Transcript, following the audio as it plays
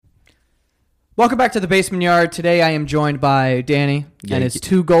Welcome back to the Basement Yard. Today I am joined by Danny and his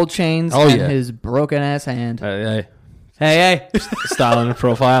 2 gold chains and his broken ass hand. Hey. Styling and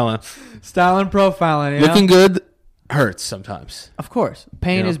profiling. Styling and profiling. Looking good hurts sometimes. Of course.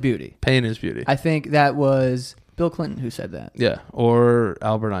 Pain is beauty. Pain is beauty. I think that was Bill Clinton who said that. Yeah. Or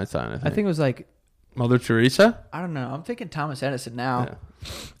Albert Einstein, I think it was like... Mother Teresa? I don't know. I'm thinking Thomas Edison now.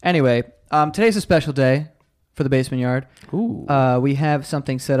 Yeah. Anyway, today's a special day for the Basement Yard. Ooh. We have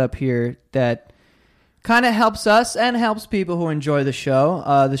something set up here that kind of helps us and helps people who enjoy the show.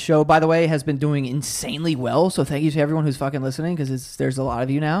 The show, by the way, has been doing insanely well, so thank you to everyone who's fucking listening, because there's a lot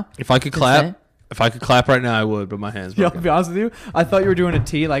of you now. If I could clap right now, I would, but my hand's broken. Yeah, I'll be honest with you. I thought you were doing a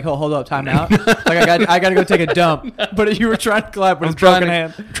T, like, oh, hold up, time out. Like, I got to go take a dump. But you were trying to clap with a broken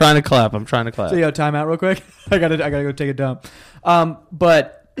hand. I'm trying to clap. So, yo, time out real quick. I gotta go take a dump.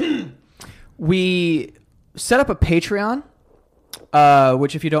 But we set up a Patreon,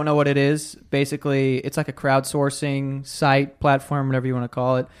 which, if you don't know what it is, basically it's like a crowdsourcing site, platform, whatever you want to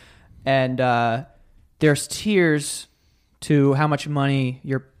call it. And there's tiers to how much money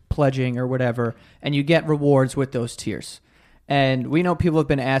you're pledging or whatever, and you get rewards with those tiers. And we know people have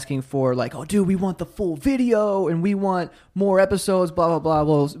been asking for, like, oh, dude, we want the full video and we want more episodes, blah, blah, blah.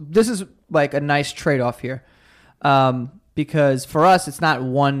 Well, this is like a nice trade-off here, because for us, it's not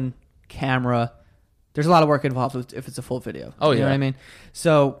one camera. There's a lot of work involved if it's a full video. Oh, yeah. You know what I mean?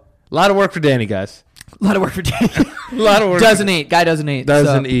 So a lot of work for Danny, guys. A lot of work for Danny. A lot of work. Doesn't eat. Guy doesn't eat.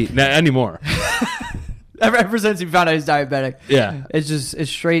 Doesn't eat anymore. Ever since he found out he's diabetic. Yeah. It's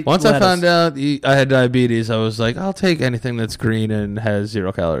straight Once lettuce. I found out I had diabetes, I was like, I'll take anything that's green and has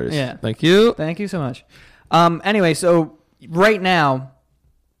 0 calories. Yeah. Thank you. Thank you so much. Anyway, so right now,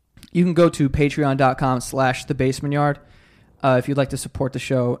 you can go to patreon.com/thebasementyard if you'd like to support the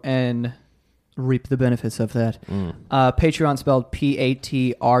show and reap the benefits of that. Patreon spelled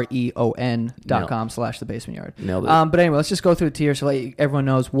patreon.com/thebasementyard. Nailed it. But anyway, let's just go through the tiers so everyone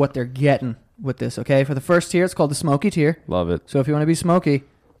knows what they're getting with this, okay? For the first tier, it's called the Smoky tier. Love it. So if you want to be smoky,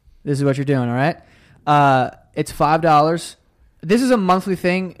 this is what you're doing, all right? It's $5. This is a monthly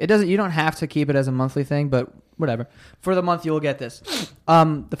thing. You don't have to keep it as a monthly thing, but whatever. For the month, you'll get this.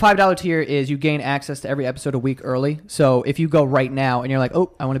 The $5 tier is you gain access to every episode a week early. So if you go right now and you're like,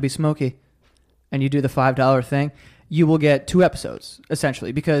 oh, I want to be smoky, and you do the $5 thing, you will get 2 episodes,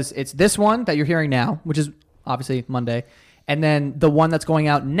 essentially, because it's this one that you're hearing now, which is obviously Monday, and then the one that's going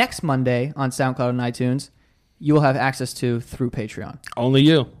out next Monday on SoundCloud and iTunes, you will have access to through Patreon. Only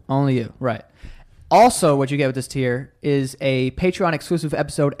you. Only you, right. Also, what you get with this tier is a Patreon exclusive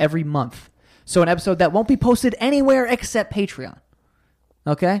episode every month. So an episode that won't be posted anywhere except Patreon.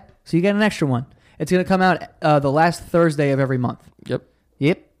 Okay? So you get an extra one. It's going to come out the last Thursday of every month. Yep.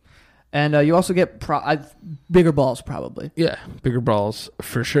 And you also get bigger balls, probably. Yeah, bigger balls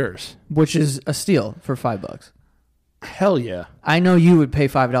for sure. Which is a steal for $5. Hell yeah! I know you would pay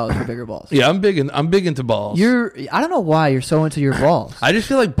 $5 for bigger balls. Yeah, I'm big into balls. I don't know why you're so into your balls. I just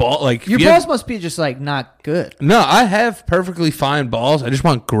feel like your balls must be just like not good. No, I have perfectly fine balls. I just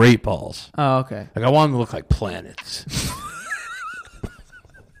want great balls. Oh, okay. Like I want them to look like planets.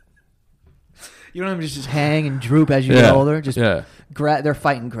 You don't want them to just hang and droop as you get older. Just they're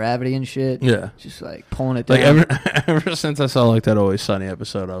fighting gravity and shit. Yeah, just like pulling it down. Like ever since I saw like that Always Sunny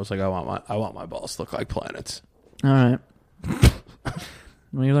episode, I was like, I want my balls to look like planets. All right.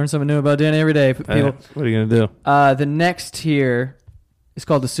 Well, you learn something new about Danny every day. People. What are you gonna do? The next tier is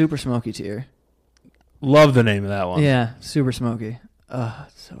called the Super Smoky tier. Love the name of that one. Yeah, Super Smoky. Oh,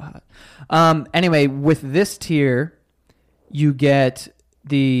 it's so hot. Anyway, with this tier, you get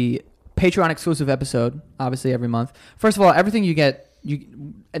the Patreon exclusive episode, obviously every month. First of all, everything you get,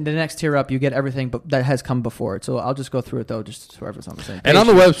 and the next tier up, you get everything that has come before it. So I'll just go through it though, just so everyone's on the same page. And on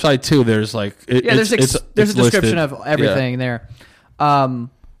the website too, there's like there's a description of everything there.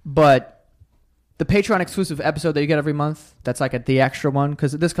 But the Patreon exclusive episode that you get every month, that's like the extra one,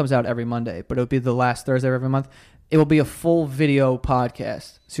 because this comes out every Monday, but it'll be the last Thursday of every month. It will be a full video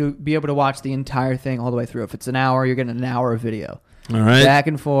podcast, so you'll be able to watch the entire thing all the way through. If it's an hour, you're getting an hour of video. All right. Back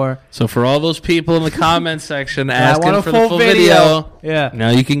and forth. So for all those people in the comment section asking for the full video, now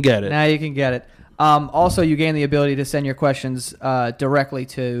you can get it. Also, you gain the ability to send your questions directly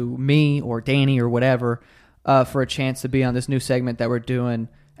to me or Danny or whatever for a chance to be on this new segment that we're doing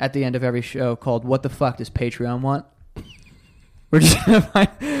at the end of every show called What the Fuck Does Patreon Want? We're just gonna find,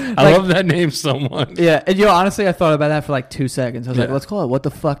 I love that name so much. Yeah, and honestly, I thought about that for like 2 seconds. I was like, let's call it What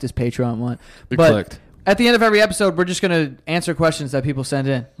the Fuck Does Patreon Want? Clicked. At the end of every episode, we're just going to answer questions that people send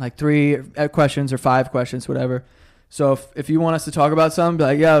in, like 3 questions or 5 questions, whatever. So if you want us to talk about something, be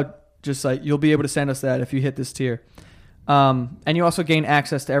like, just like you'll be able to send us that if you hit this tier. And you also gain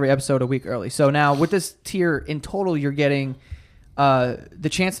access to every episode a week early. So now with this tier, in total, you're getting the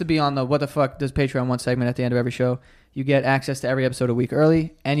chance to be on the What the Fuck Does Patreon Want segment at the end of every show. You get access to every episode a week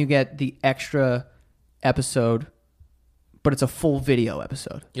early, and you get the extra episode, but it's a full video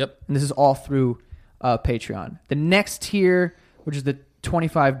episode. Yep. And this is all through Patreon. The next tier, which is the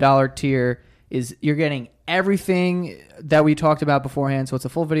 $25 tier, is you're getting everything that we talked about beforehand. So it's a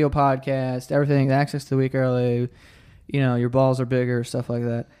full video podcast, everything, access to the week early, your balls are bigger, stuff like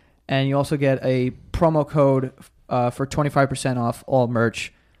that. And you also get a promo code for 25% off all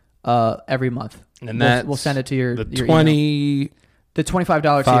merch every month. And we'll send it to your the your 20 email. The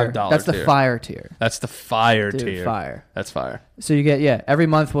 $25 tier. That's the fire tier. That's the fire Dude, tier. Fire. That's fire. So you get every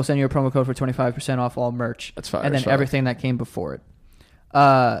month we'll send you a promo code for 25% off all merch. That's fire. And then everything that came before it.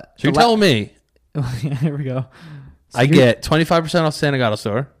 So you're telling me here we go. So I get 25% off Santa Gato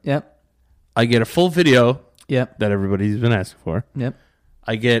store. Yep. I get a full video. Yep. That everybody's been asking for. Yep.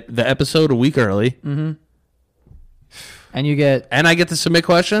 I get the episode a week early. Mm-hmm. And you get... And I get to submit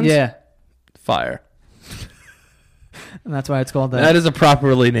questions? Yeah. Fire. And that's why it's called that. That is a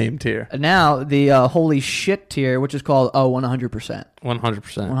properly named tier. Now, the holy shit tier, which is called 100%.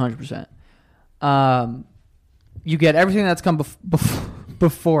 100%. 100%. You get everything that's come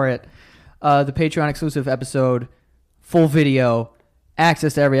before it. The Patreon exclusive episode, full video,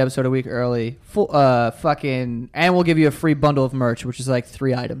 access to every episode a week early, full and we'll give you a free bundle of merch, which is like 2 to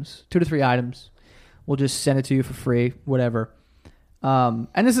 3 items. We'll just send it to you for free, whatever. And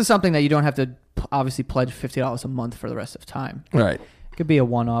this is something that you don't have to obviously pledge $50 a month for the rest of time. Right. It could be a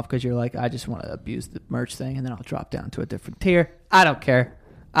one-off because you're like, I just want to abuse the merch thing, and then I'll drop down to a different tier. I don't care.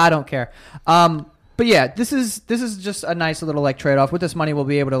 But yeah, this is just a nice little like trade-off. With this money, we'll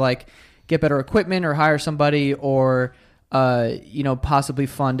be able to like get better equipment or hire somebody or possibly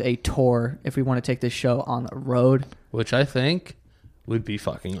fund a tour if we want to take this show on the road. Which I think would be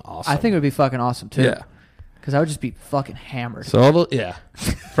fucking awesome. I think it would be fucking awesome too. Yeah. Because I would just be fucking hammered. So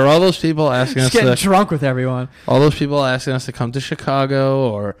for all those people asking us getting drunk with everyone. All those people asking us to come to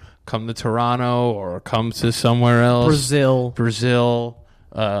Chicago or come to Toronto or come to somewhere else. Brazil,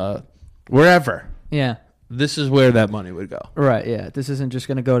 wherever. Yeah. This is where that money would go. Right, yeah. This isn't just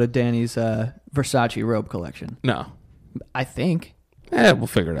going to go to Danny's Versace robe collection. No. I think. Yeah, we'll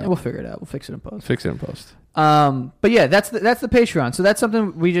figure it out. We'll figure it out. We'll fix it in post. But yeah, that's the Patreon. So that's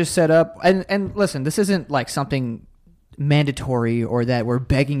something we just set up. And listen, this isn't like something mandatory or that we're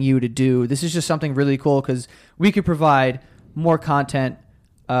begging you to do. This is just something really cool because we could provide more content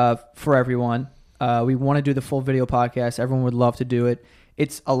for everyone. We want to do the full video podcast. Everyone would love to do it.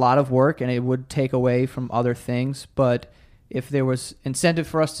 It's a lot of work and it would take away from other things. But if there was incentive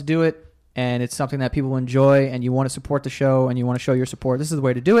for us to do it and it's something that people enjoy and you want to support the show and you want to show your support, this is the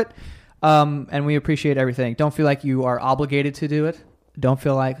way to do it. And we appreciate everything. Don't feel like you are obligated to do it. Don't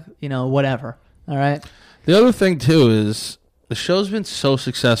feel like, whatever. All right? The other thing, too, is the show's been so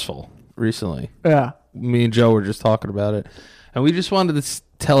successful recently. Yeah. Me and Joe were just talking about it. And we just wanted to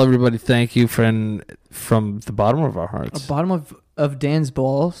tell everybody thank you from the bottom of our hearts. The bottom of Dan's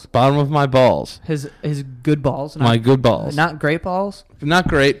balls. Bottom of my balls. His good balls. My good balls. Not great balls. Not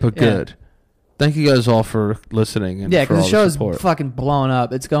great, but good. Thank you guys all for listening. And because the show is fucking blowing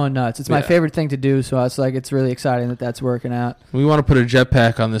up. It's going nuts. It's my favorite thing to do, so it's really exciting that that's working out. We want to put a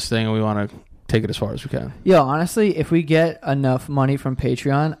jetpack on this thing, and we want to take it as far as we can. Yo, honestly, if we get enough money from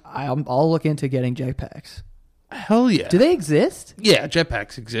Patreon, I'll look into getting jetpacks. Hell yeah. Do they exist? Yeah,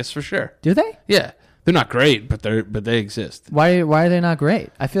 jetpacks exist for sure. Do they? Yeah. They're not great, but they exist. Why are they not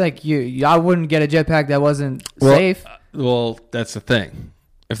great? I feel like I wouldn't get a jetpack that wasn't safe. Well, that's the thing.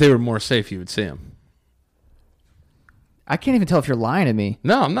 If they were more safe, you would see them. I can't even tell if you're lying to me.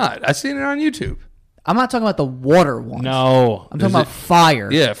 No, I'm not. I've seen it on YouTube. I'm not talking about the water ones. No. I'm talking about fire.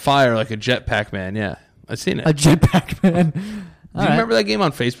 Yeah, fire like a jetpack man. Yeah, I've seen it. A jetpack man. Do you remember that game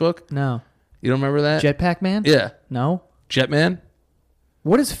on Facebook? No. You don't remember that? Jetpack man? Yeah. No. Jetman?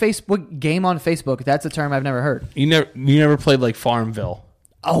 What is Facebook game on Facebook? That's a term I've never heard. You never played like Farmville.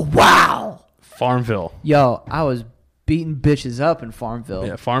 Oh, wow. Farmville. Yo, I was beating bitches up in Farmville.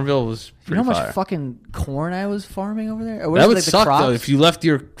 Yeah, Farmville was pretty You know how much fucking corn I was farming over there? That would suck, though. If you left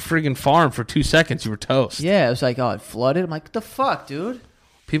your friggin' farm for 2 seconds, you were toast. Yeah, it was like, it flooded. I'm like, what the fuck, dude?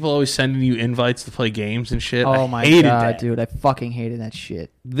 People always sending you invites to play games and shit. Oh, my God, dude. I fucking hated that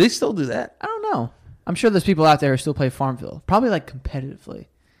shit. Do they still do that? I don't know. I'm sure there's people out there who still play Farmville. Probably like competitively.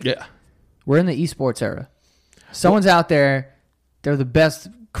 Yeah. We're in the esports era. Someone's out there. They're the best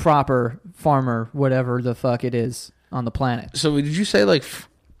cropper, farmer, whatever the fuck it is on the planet. So did you say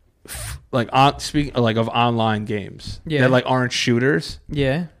speaking of online games that like aren't shooters?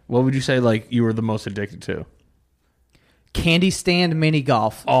 Yeah. What would you say like you were the most addicted to? Candy Stand Mini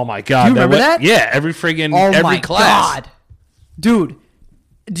Golf. Oh my god! Do you remember that? Yeah, every friggin' Oh every my class. god, dude!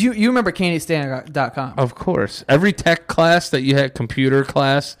 Do you remember CandyStand.com? Of course, every tech class that you had, computer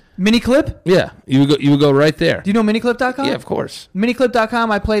class, Miniclip. yeah, you would go right there. Do you know Miniclip.com? Yeah, of course.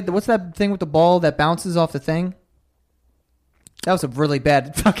 Miniclip.com. I played. What's that thing with the ball that bounces off the thing? That was a really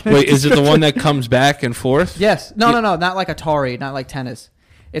bad fucking. Wait, is it the one that comes back and forth? Yes. No, not like Atari, not like tennis.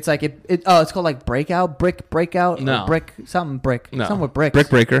 It's like it's called like Breakout, No. or Brick, something Brick, No. something with bricks. Brick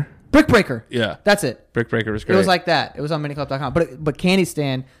Breaker. Brick Breaker. Yeah. That's it. Brick Breaker was great. It was like that. It was on miniclub.com. But Candy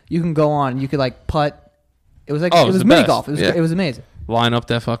Stand, you can go on and you could like putt. It was like it was the mini best. golf. It was amazing. Line up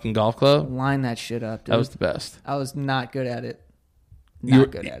that fucking golf club. Line that shit up, dude. That was the best. I was not good at it. You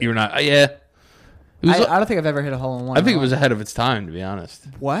were not. Yeah. It was, I don't think I've ever hit a hole in one. I think it was ahead of its time, to be honest.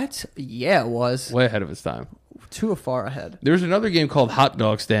 What? Yeah, it was. Way ahead of its time. Too far ahead. There was another game called Hot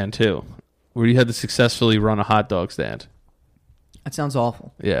Dog Stand too, where you had to successfully run a hot dog stand. That sounds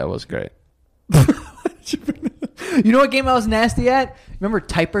awful. Yeah, it was great. You know what game I was nasty at? Remember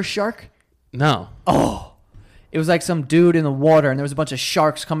Typer Shark? No. Oh, it was like some dude in the water, and there was a bunch of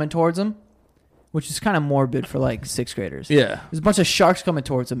sharks coming towards him, which is kind of morbid for like 6th graders. Yeah. There's a bunch of sharks coming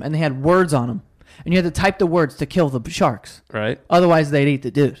towards him, and they had words on them, and you had to type the words to kill the sharks. Right. Otherwise, they'd eat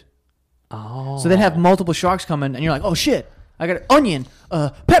the dude. Oh. So they'd have multiple sharks coming, and you're like, oh shit, I got onion,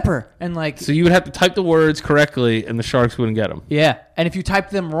 pepper, and like. So you would have to type the words correctly, and the sharks wouldn't get them. Yeah, and if you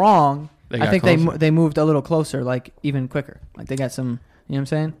typed them wrong, I think closer. they moved a little closer, like even quicker. Like they got some, you know what I'm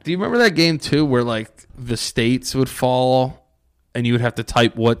saying? Do you remember that game too, where like the states would fall, and you would have to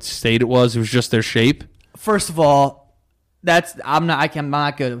type what state it was? It was just their shape. First of all, I'm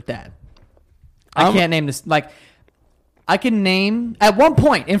not good with that. I can't name this. Like, I can name at one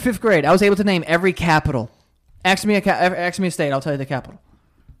point in 5th grade, I was able to name every capital. Ask me a state, I'll tell you the capital.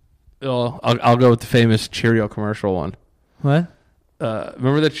 Well, I'll go with the famous Cheerio commercial one. What?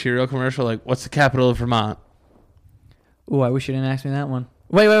 Remember that Cheerio commercial? Like, what's the capital of Vermont? Ooh, I wish you didn't ask me that one.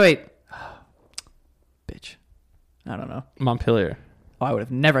 Wait. Bitch. I don't know. Montpelier. Oh, I would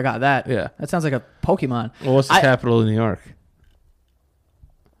have never got that. Yeah. That sounds like a Pokemon. Well, what's the capital of New York?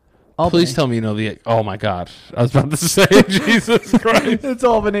 Albany. Please tell me you know the... Oh, my God. I was about to say, Jesus Christ. It's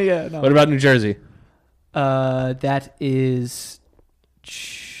Albany, yeah. No. What about New Jersey? That is...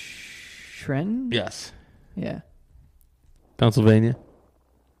 Trenton? Yes. Yeah. Pennsylvania?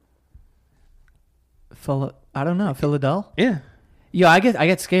 I don't know. Philadelphia? Yeah. Yeah, I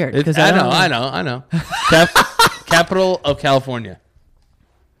get scared. I know. Capital of California.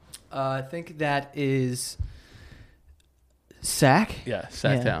 I think that is Sac. Yeah,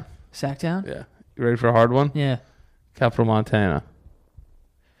 Sacktown. Sacktown? Yeah. You ready for a hard one? Yeah. Capital Montana.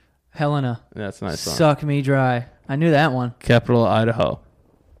 Helena. Yeah, that's a nice one. Suck me dry. I knew that one. Capital Idaho.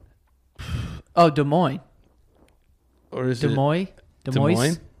 Oh, Des Moines. Or is Des Moines? Des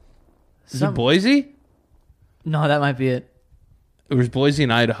Moines? Is it Some- Boise? No, that might be it. It was Boise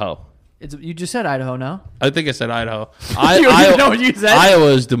and Idaho. You just said Idaho, no? I think I said Idaho. You don't even know what you said? Iowa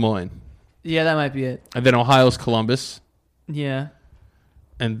is Des Moines. Yeah, that might be it. And then Ohio's Columbus. Yeah.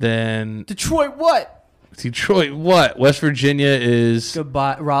 And then Detroit, what? Detroit, what? West Virginia is...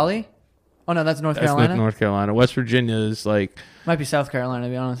 Goodbye. Raleigh? Oh, no, that's North That's Carolina? North Carolina. West Virginia is like... Might be South Carolina,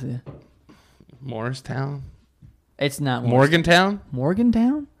 to be honest with you. Morristown? It's not Morgantown?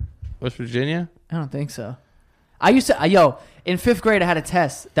 Morgantown? West Virginia? I don't think so. I used to, in 5th grade, I had a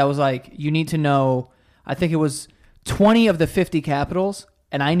test that was like, you need to know, I think it was 20 of the 50 capitals,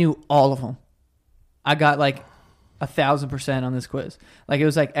 and I knew all of them. I got like 1,000% on this quiz. Like, it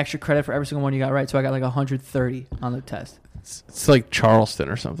was like extra credit for every single one you got right, so I got like 130 on the test. It's like Charleston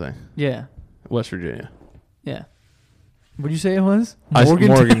or something. Yeah. West Virginia. Yeah. What'd you say it was?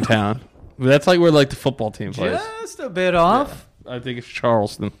 Morgantown. That's like where like the football team plays. Just a bit off. Yeah, I think it's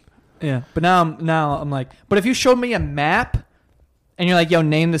Charleston. Yeah, but now I'm like, but if you showed me a map and you're like, yo,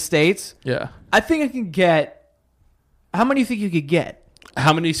 name the states. Yeah. I think I can get. How many do you think you could get?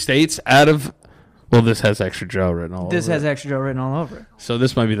 How many states out of? Well, this has Extra Joe written all over it. This has Extra Joe written all over it. So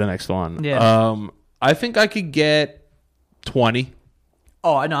this might be the next one. Yeah. I think I could get 20.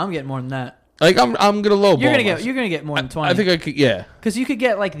 Oh, I know. I'm getting more than that. Like I'm gonna lowball. You're gonna get more than 20. I think I could. Yeah. Because you could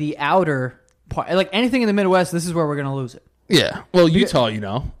get like the outer part, like anything in the Midwest. This is where we're gonna lose it. Yeah. Well, Utah, you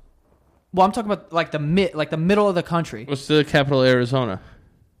know. Well, I'm talking about like the middle of the country. What's the capital of Arizona?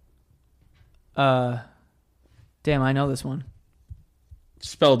 Damn, I know this one.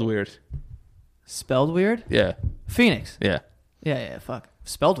 Spelled weird. Spelled weird? Yeah. Phoenix. Yeah. Yeah, fuck.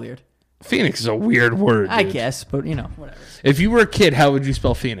 Spelled weird. Phoenix is a weird word. I dude. guess, but whatever. If you were a kid, how would you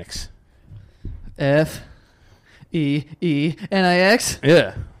spell Phoenix? F-E-E-N-I-X.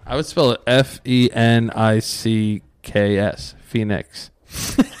 Yeah. I would spell it F-E-N-I-C Phoenix.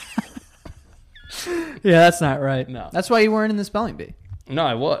 Yeah, that's not right. No. That's why you weren't in the spelling bee. No,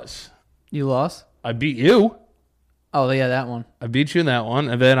 I was. You lost? I beat you. Oh, yeah, that one. I beat you in that one,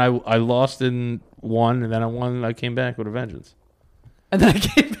 and then I lost in one, and then I won, and I came back with a vengeance. And then I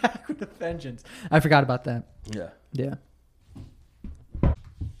came back with a vengeance. I forgot about that. Yeah. Yeah.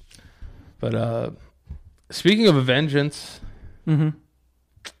 But speaking of a vengeance,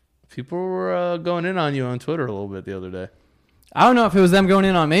 people were going in on you on Twitter a little bit the other day. I don't know if it was them going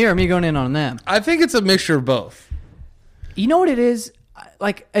in on me or me going in on them. I think it's a mixture of both. You know what it is?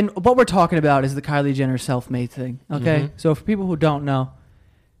 Like, and what we're talking about is the Kylie Jenner self-made thing, okay? So for people who don't know,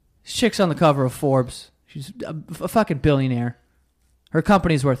 this chick's on the cover of Forbes. She's a fucking billionaire. Her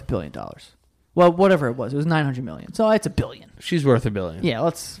company's worth $1 billion. Well, whatever it was $900 million. So it's $1 billion. She's worth $1 billion. Yeah,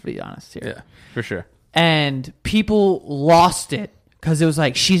 let's be honest here. Yeah, for sure. And people lost it because it was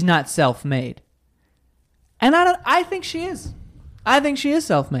like, she's not self-made. And I think she is. I think she is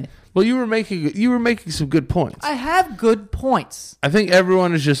self-made. Well, you were making some good points. I have good points. I think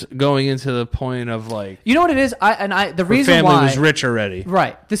everyone is just going into the point of like, you know what it is. The reason family why was rich already.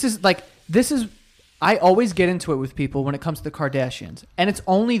 Right. This is. I always get into it with people when it comes to the Kardashians, and it's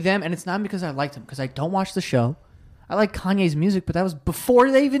only them, and it's not because I liked them, because I don't watch the show. I like Kanye's music, but that was before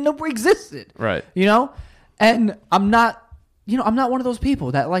they even existed. Right. You know, and I'm not one of those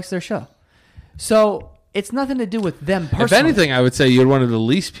people that likes their show. So. It's nothing to do with them personally. If anything, I would say you're one of the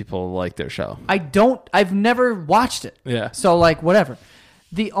least people who like their show. I've never watched it. Yeah. So, like, whatever.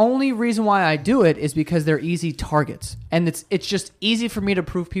 The only reason why I do it is because they're easy targets. And it's just easy for me to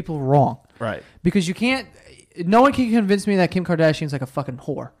prove people wrong. Right. Because no one can convince me that Kim Kardashian's like a fucking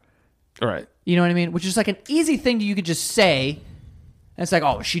whore. Right. You know what I mean? Which is like an easy thing you could just say. And it's like,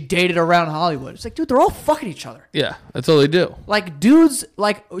 oh, she dated around Hollywood. It's like, dude, they're all fucking each other. Yeah, that's all they do. Like, dudes,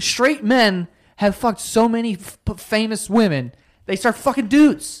 like, straight men have fucked so many famous women, they start fucking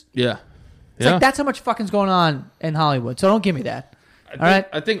dudes. Yeah. It's like, that's how much fucking's going on in Hollywood. So don't give me that.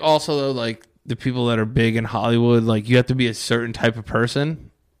 I think also, though, like, the people that are big in Hollywood, like, you have to be a certain type of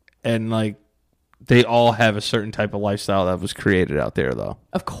person. And, like, they all have a certain type of lifestyle that was created out there, though.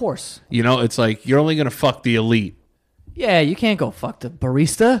 Of course. You know, it's like, you're only going to fuck the elite. Yeah, you can't go fuck the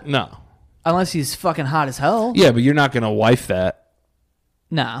barista. No. Unless he's fucking hot as hell. Yeah, but you're not going to wife that.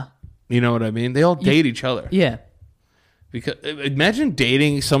 Nah. You know what I mean? They all date each other. Yeah. Because imagine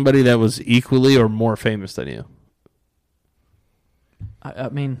dating somebody that was equally or more famous than you. I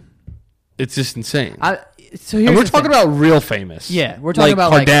mean, it's just insane. So here's and we're talking about real famous. Yeah, we're talking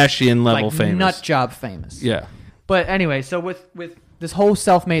about Kardashian level like famous, nut job famous. Yeah. But anyway, so with this whole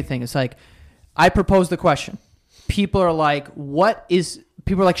self-made thing, it's like I propose the question. People are like,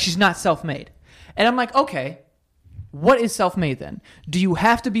 people are like, she's not self-made, and I'm like, okay. What is self-made then? Do you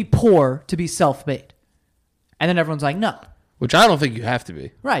have to be poor to be self-made? And then everyone's like, no. Which I don't think you have to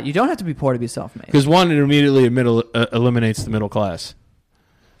be. Right. You don't have to be poor to be self-made. Because one, it immediately eliminates the middle class.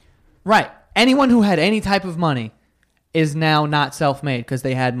 Right. Anyone who had any type of money is now not self-made because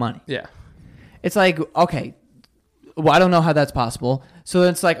they had money. Yeah. It's like, okay, well, I don't know how that's possible. So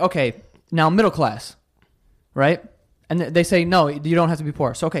it's like, okay, now middle class, right? And they say, no, you don't have to be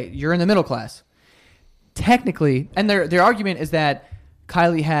poor. So, okay, you're in the middle class. Technically, and their argument is that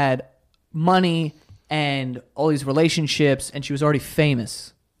Kylie had money and all these relationships, and she was already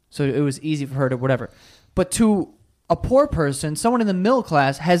famous, so it was easy for her to whatever. But to a poor person, someone in the middle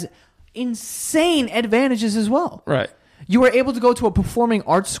class has insane advantages as well. Right. You were able to go to a performing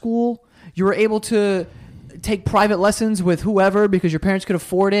arts school. You were able to take private lessons with whoever because your parents could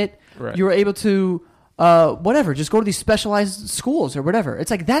afford it. Right. You were able to just go to these specialized schools or whatever. It's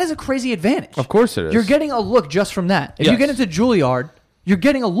like, that is a crazy advantage. Of course it is. You're getting a look just from that. If you get into Juilliard, you're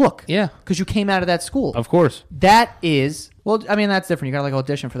getting a look. Yeah. Because you came out of that school. Of course. That is, well, I mean, that's different. You got to like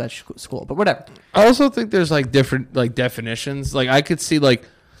audition for that school, but whatever. I also think there's like different like definitions. Like I could see like,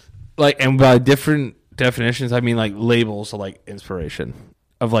 and by different definitions, I mean like labels of like inspiration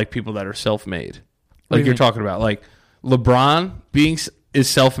of like people that are self-made. Like you're talking about like LeBron is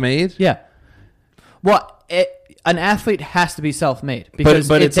self-made. Yeah. Well, an athlete has to be self-made because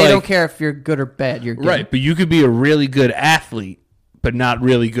but they don't care if you're good or bad. You're good. Right, but you could be a really good athlete, but not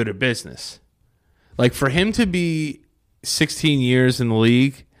really good at business. Like for him to be 16 years in the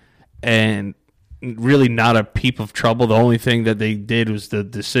league and really not a peep of trouble, the only thing that they did was the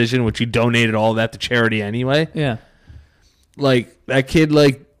decision, which he donated all that to charity anyway. Yeah. Like that kid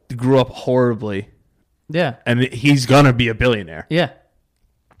like grew up horribly. Yeah. And he's gonna be a billionaire. Yeah.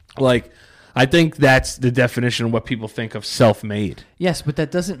 Like I think that's the definition of what people think of self-made. Yes, but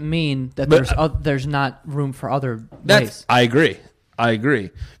that doesn't mean that there's not room for other ways. I agree.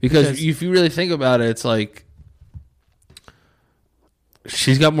 Because if you really think about it, it's like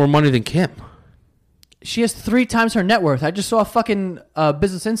She's got more money than Kim. She has 3 times her net worth. I just saw a fucking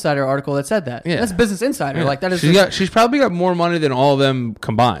Business Insider article that said that. Yeah. That's Business Insider. Yeah. Like that is. She's probably got more money than all of them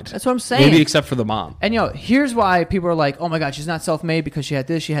combined. That's what I'm saying. Maybe except for the mom. And here's why people are like, "Oh my God, she's not self-made because she had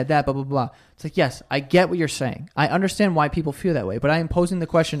this, she had that, blah blah blah." It's like, yes, I get what you're saying. I understand why people feel that way, but I am posing the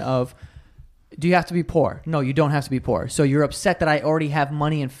question of, do you have to be poor? No, you don't have to be poor. So you're upset that I already have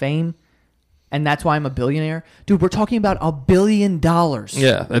money and fame, and that's why I'm a billionaire, dude. We're talking about $1 billion.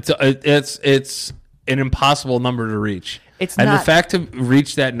 Yeah, it's an impossible number to reach. It's and not. The fact to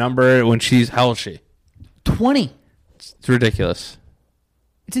reach that number when she's how old is she? 20. It's ridiculous.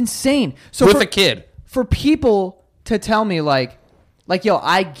 It's insane. So With a kid. For people to tell me like, yo,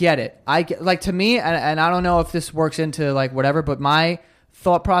 I get it. I get, like, to me, and I don't know if this works into like whatever, but my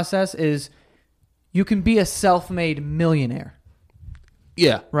thought process is you can be a self-made millionaire.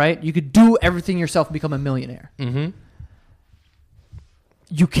 Yeah. Right? You could do everything yourself and become a millionaire. Mm-hmm.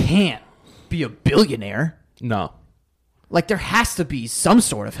 You can't be a billionaire. No. Like, there has to be some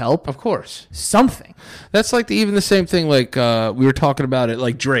sort of help. Of course. Something. That's like even the same thing like we were talking about it,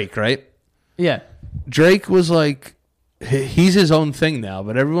 like Drake, right? Yeah. Drake was like, he's his own thing now,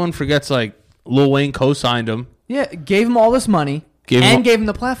 but everyone forgets like Lil Wayne co-signed him. Yeah, gave him all this money gave him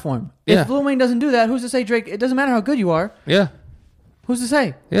the platform. Yeah. If Lil Wayne doesn't do that, who's to say Drake? It doesn't matter how good you are. Yeah. Who's to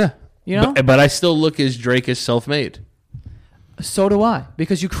say? Yeah. You know? But I still look as Drake is self-made. So do I,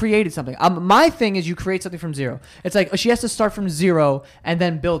 because you created something. My thing is you create something from zero. It's like she has to start from zero and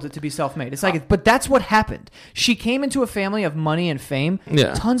then build it to be self-made. It's like, but that's what happened. She came into a family of money and fame.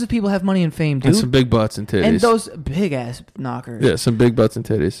 Yeah. Tons of people have money and fame, dude. And some big butts and titties. And those big ass knockers. Yeah, some big butts and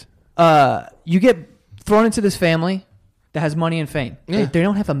titties. You get thrown into this family that has money and fame. Yeah. They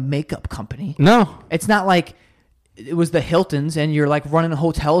don't have a makeup company. No. It's not like it was the Hiltons and you're like running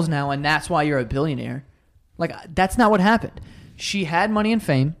hotels now and that's why you're a billionaire. Like, that's not what happened. She had money and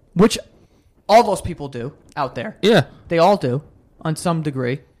fame, which all those people do out there. Yeah. They all do on some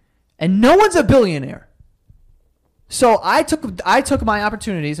degree. And no one's a billionaire. So I took my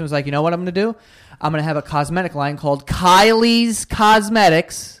opportunities and was like, you know what I'm going to do? I'm going to have a cosmetic line called Kylie's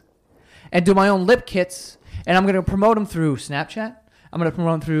Cosmetics and do my own lip kits. And I'm going to promote them through Snapchat. I'm going to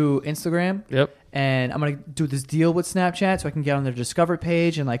promote them through Instagram. Yep. And I'm going to do this deal with Snapchat so I can get on their Discover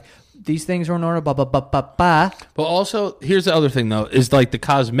page and like, these things are in order, blah, blah, blah, blah, blah. But also, here's the other thing, though, is like the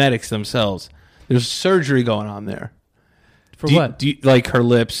cosmetics themselves. There's surgery going on there. For what? Like her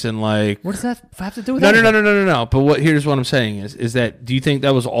lips and like... What does that have to do with No. anything? But here's what I'm saying is that, do you think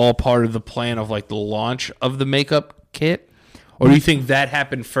that was all part of the plan of like the launch of the makeup kit? Or do you think that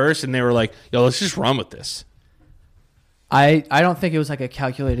happened first and they were like, yo, let's just run with this? I don't think it was like a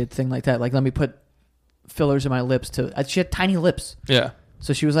calculated thing like that. Like, let me put fillers in my lips she had tiny lips. Yeah.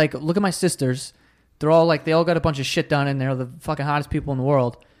 So she was like, look at my sisters. They're all like, they all got a bunch of shit done and they're the fucking hottest people in the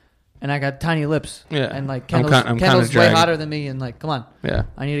world. And I got tiny lips. Yeah. And like, I'm Kendall's way dragging. hotter than me. And like, come on. Yeah.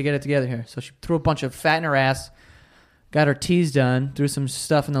 I need to get it together here. So she threw a bunch of fat in her ass, got her teeth done, threw some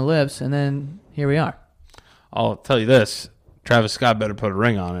stuff in the lips, and then here we are. I'll tell you this. Travis Scott better put a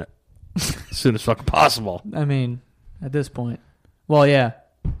ring on it as soon as fucking possible. I mean, at this point. Well, yeah.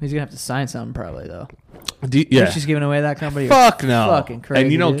 He's going to have to sign something probably, though. Yeah. She's giving away that company. Fuck no. Fucking crazy.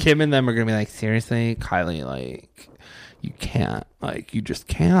 And you know, dude. Kim and them are going to be like, seriously, Kylie, like, you can't. Like, you just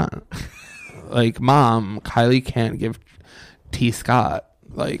can't. Like, Mom, Kylie can't give T. Scott,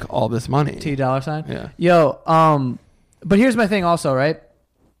 like, all this money. $T dollar sign? Yeah. Yo, but here's my thing also, right?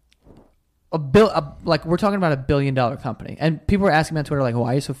 Like, we're talking about $1 billion company. And people are asking me on Twitter, like,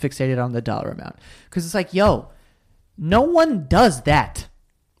 why are you so fixated on the dollar amount? Because it's like, yo, no one does that.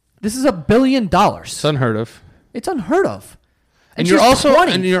 This is $1 billion. It's unheard of. It's unheard of. And she's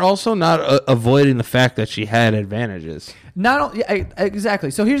you're also not avoiding the fact that she had advantages.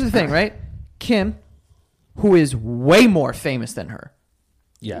 Exactly. So here's the thing, right? Kim, who is way more famous than her.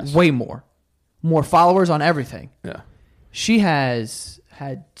 Yes. Way more. More followers on everything. Yeah. She had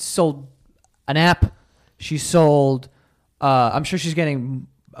sold an app. She sold, I'm sure she's getting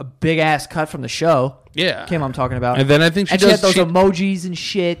a big ass cut from the show. Yeah. Kim, I'm talking about. And then I think she had those emojis and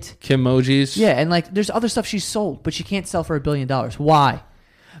shit. Kimojis. Yeah, and like there's other stuff she's sold, but she can't sell for $1 billion. Why?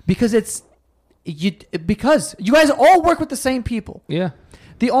 Because because you guys all work with the same people. Yeah.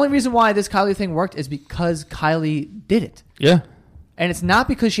 The only reason why this Kylie thing worked is because Kylie did it. Yeah. And it's not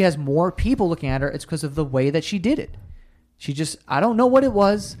because she has more people looking at her. It's because of the way that she did it. She just, I don't know what it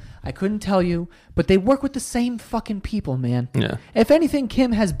was. I couldn't tell you. But they work with the same fucking people, man. Yeah. If anything,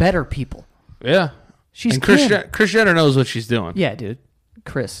 Kim has better people. Yeah. She's and Kim. Kris Jenner knows what she's doing. Yeah, dude.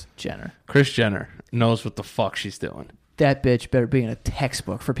 Kris Jenner. Kris Jenner knows what the fuck she's doing. That bitch better be in a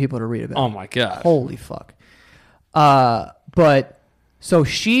textbook for people to read about. Oh, my God. Holy fuck. But So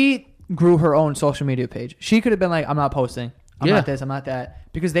she grew her own social media page. She could have been like, I'm not posting. I'm not this. I'm not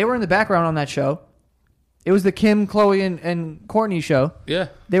that. Because they were in the background on that show. It was the Kim, Chloe, and Courtney show. Yeah.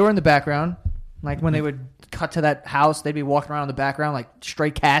 They were in the background. Like when they would cut to that house, they'd be walking around in the background like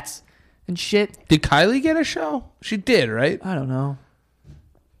stray cats and shit. Did Kylie get a show? She did, right? I don't know.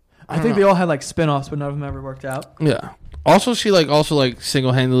 I think they all had like spin-offs, but none of them ever worked out. Yeah. Also, she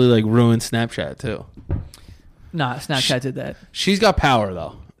single-handedly like ruined Snapchat too. Nah, Snapchat did that. She's got power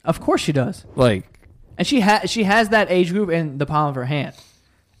though. Of course she does. Like, and she has that age group in the palm of her hand.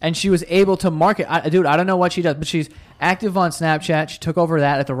 And she was able to market. I don't know what she does, but she's active on Snapchat. She took over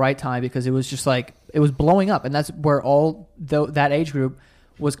that at the right time because it was just like, it was blowing up. And that's where that age group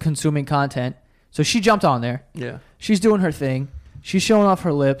was consuming content. So she jumped on there. yeah. She's doing her thing. She's showing off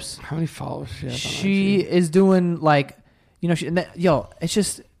her lips. How many followers does she have on She IG? is doing like, it's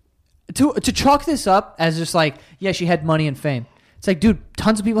just to chalk this up as just like, yeah, she had money and fame. It's like, dude,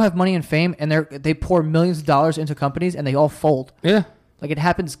 tons of people have money and fame, and they pour millions of dollars into companies, and they all fold. Yeah. Like, it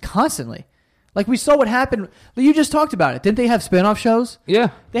happens constantly. Like, we saw what happened. You just talked about it. Didn't they have spin-off shows? Yeah.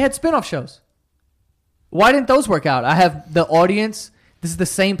 They had spin-off shows. Why didn't those work out? I have the audience. This is the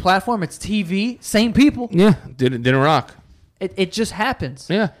same platform. It's TV. Same people. Yeah. Didn't rock. It just happens.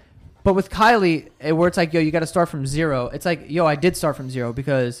 Yeah. But with Kylie, where it's like, yo, you got to start from zero. It's like, yo, I did start from zero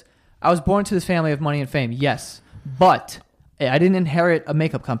because I was born to this family of money and fame. Yes. But I didn't inherit a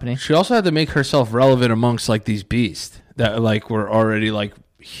makeup company. She also had to make herself relevant amongst like these beasts that like were already like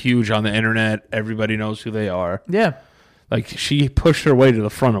huge on the internet. Everybody knows who they are. Yeah. Like she pushed her way to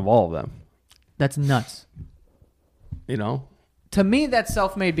the front of all of them. That's nuts. You know? To me, that's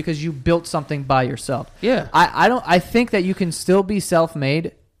self-made because you built something by yourself. Yeah. I think that you can still be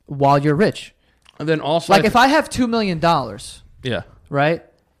self-made while you're rich. And then also Like if I have $2 million, yeah. right?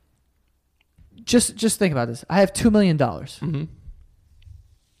 Just think about this. I have $2 million. Mm-hmm.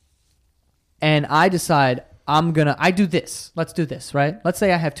 And I decide I do this. Let's do this, right? Let's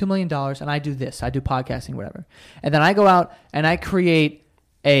say I have $2 million and I do this. I do podcasting, whatever. And then I go out and I create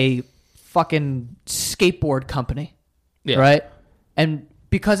a fucking skateboard company, Yeah. right? And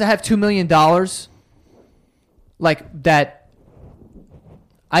because I have $2 million, like that,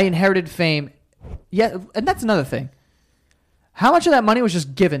 I inherited fame. Yeah, and that's another thing. How much of that money was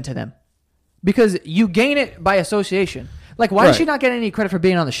just given to them? Because you gain it by association. Like, why is she not getting any credit for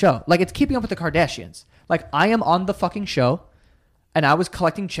being on the show? Like, it's Keeping Up with the Kardashians. Like, I am on the fucking show, and I was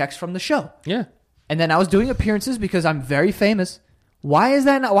collecting checks from the show. Yeah. And then I was doing appearances because I'm very famous. Why is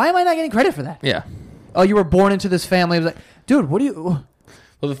that not? Why am I not getting credit for that? Yeah. Oh, you were born into this family. I was like, dude, what do you...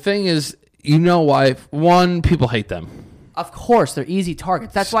 Well, the thing is, you know why? One, people hate them. Of course, they're easy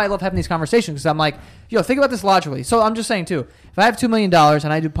targets. That's why I love having these conversations, because I'm like, yo, think about this logically. So I'm just saying, too, if I have $2 million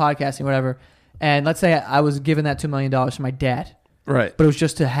and I do podcasting, whatever, and let's say I was given that $2 million to my dad, Right. but it was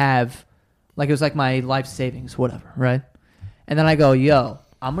just to have, like, it was like my life savings, whatever, right? And then I go, yo,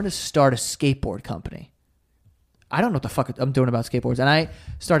 I'm going to start a skateboard company. I don't know what the fuck I'm doing about skateboards. And I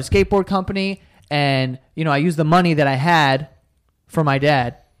start a skateboard company, and, you know, I use the money that I had for my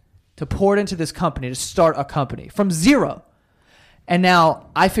dad to pour it into this company, to start a company from zero. And now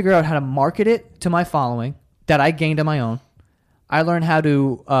I figure out how to market it to my following that I gained on my own. I learned how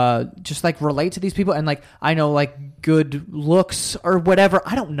to just like relate to these people, and like I know like good looks or whatever.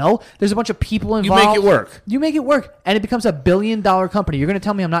 I don't know. There's a bunch of people involved. You make it work. You make it work, and it becomes $1 billion company. You're going to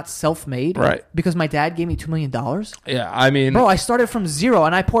tell me I'm not self-made, Right? Because my dad gave me $2 million. Yeah, I mean, Bro, I started from zero,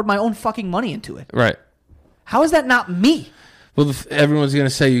 and I poured my own fucking money into it. right. How is that not me? Well, everyone's gonna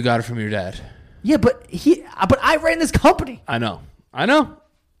say you got it from your dad. Yeah, but I ran this company. I know.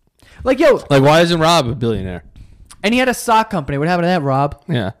 Like, yo, Like, why isn't Rob a billionaire? and he had a sock company. What happened to that, Rob?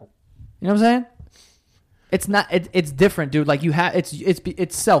 Yeah. You know what I'm saying? It's not. It's different, dude. Like you have.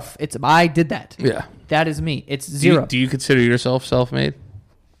 It's self. It's I did that. Yeah. That is me. It's zero. Do you consider yourself self-made?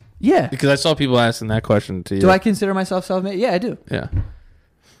 Yeah. Because I saw people asking that question to you. Do I consider myself self-made? Yeah, I do. Yeah.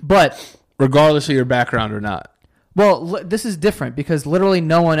 But Regardless of your background or not. well, this is different because literally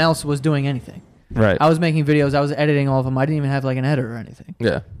no one else was doing anything. Right. I was making videos. I was editing all of them. I didn't even have like an editor or anything.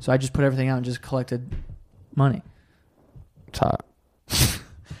 Yeah. So I just put everything out and just collected money. It's hot.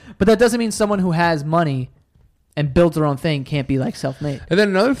 But that doesn't mean someone who has money and builds their own thing can't be like self-made. And then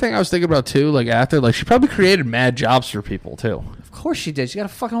another thing I was thinking about too, like after, like she probably created mad jobs for people too. Of course she did. She got a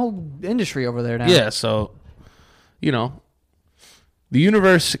fucking whole industry over there now. Yeah. So, you know, the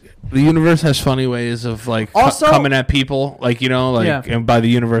universe has funny ways of like Also- coming at people, like, you know, like, Yeah. and by the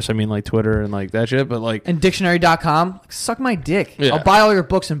universe I mean like Twitter and like that shit. But like, And dictionary.com, suck my dick. Yeah. I'll buy all your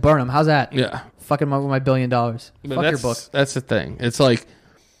books and burn them. How's that? yeah. Fucking with my $1 billion. But Fuck your book. That's the thing. It's like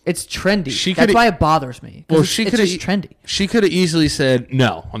It's trendy. She That's coulda- why it bothers me. 'Cause Well, it's just trendy. She could have easily said,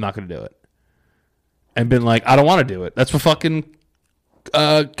 no, I'm not going to do it. And been like, I don't want to do it. That's what fucking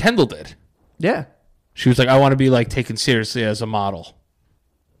Kendall did. Yeah. She was like, I want to be like taken seriously as a model.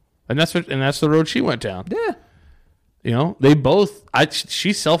 And that's the road she went down. Yeah. You know, they both,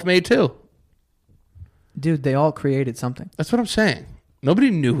 she's self-made too. Dude, they all created something. That's what I'm saying.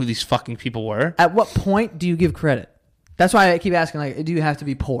 Nobody knew who these fucking people were. At what point do you give credit? That's why I keep asking, like, do you have to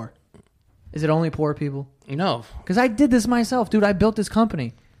be poor? Is it only poor people? No. Because I did this myself, dude. I built this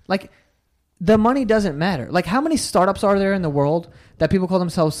company. Like, the money doesn't matter. Like, how many startups are there in the world that people call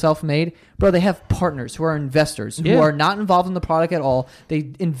themselves self-made? Bro, they have partners who are investors who are not involved in the product at all.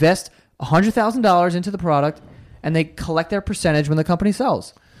 They invest $100,000 into the product, and they collect their percentage when the company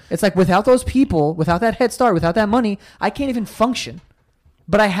sells. It's like, without those people, without that head start, without that money, I can't even function.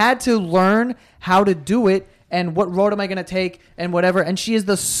 But I had to learn how to do it and what road am I going to take and whatever. And she is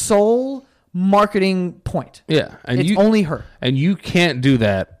the sole marketing point. Yeah. And it's only her. And you can't do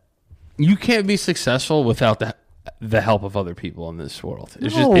that. You can't be successful without the help of other people in this world.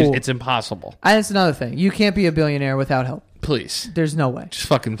 It's No. it's impossible. And it's another thing. You can't be a billionaire without help. Please. There's no way. Just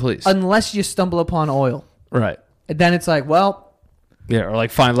fucking please. Unless you stumble upon oil. Right. And then it's like, well... Yeah, or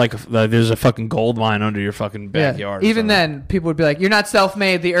like find like there's a fucking gold mine under your fucking backyard. Yeah. Even then, people would be like, "You're not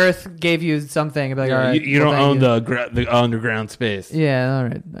self-made. The Earth gave you something." I'd be like, yeah, "All right, you well, don't own thank you." the underground space. Yeah, all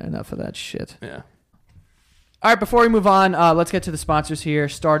right. Enough of that shit. Yeah. All right, before we move on, let's get to the sponsors here,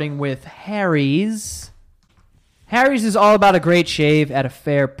 starting with Harry's. Harry's is all about a great shave at a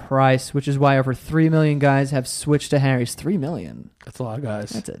fair price, which is why over 3 million guys have switched to Harry's. 3 million. That's a lot of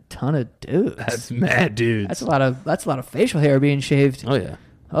guys. That's a ton of dudes. That's mad dudes. That's a lot of facial hair being shaved. Oh yeah.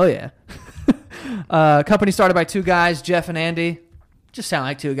 Oh yeah. Company started by two guys, Jeff and Andy. Just sound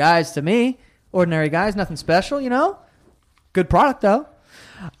like two guys to me. Ordinary guys, nothing special, you know. Good product though.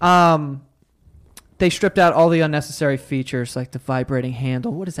 They stripped out all the unnecessary features like the vibrating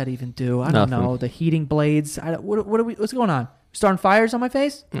handle. What does that even do? I don't know. The heating blades. What's going on? Starting fires on my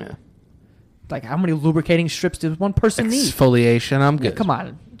face? Yeah. Like, how many lubricating strips does one person need? Exfoliation. I'm good. Yeah, come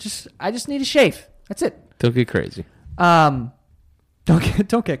on. I just need a shave. That's it. Don't get crazy. Don't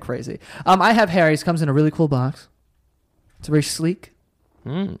get crazy. I have Harry's. Comes in a really cool box. It's very sleek.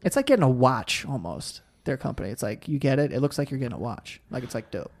 It's like getting a watch almost. Their company. It's like you get it. It looks like you're getting a watch. Like it's like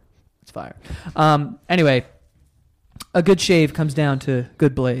dope. It's fire. Anyway, a good shave comes down to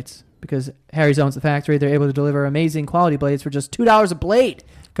good blades because Harry's owns the factory. They're able to deliver amazing quality blades for just $2 a blade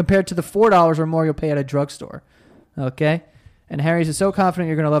compared to the $4 or more you'll pay at a drugstore. Okay? And Harry's is so confident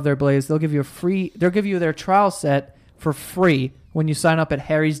you're going to love their blades. They'll give you their trial set for free when you sign up at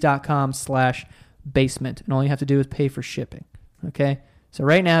harrys.com/basement. And all you have to do is pay for shipping. Okay? So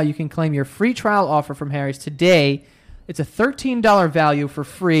right now you can claim your free trial offer from Harry's today. It's a $13 value for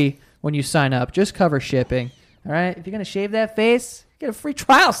free when you sign up. Just cover shipping. All right? If you're going to shave that face, get a free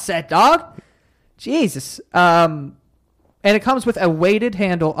trial set, dog. Jesus. And it comes with a weighted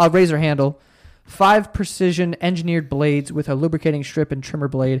handle, a razor handle, 5 precision engineered blades with a lubricating strip and trimmer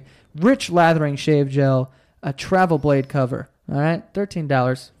blade, rich lathering shave gel, a travel blade cover. All right?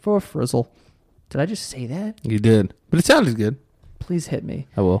 $13 for a frizzle. Did I just say that? You did. But it sounded good. Please hit me.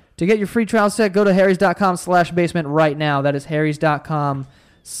 I will. To get your free trial set, go to harrys.com/basement right now. That is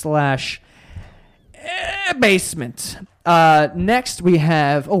harrys.com/basement. Next we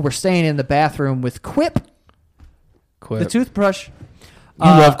have, we're staying in the bathroom with Quip. The toothbrush. You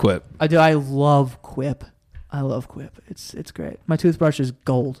love Quip. I do. I love Quip. I love Quip. It's great. My toothbrush is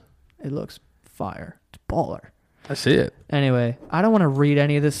gold. It looks fire. It's baller. I see it. Anyway, I don't want to read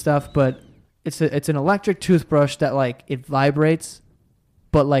any of this stuff, but it's an electric toothbrush that like it vibrates,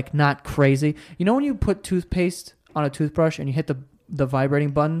 but like not crazy. You know when you put toothpaste on a toothbrush and you hit the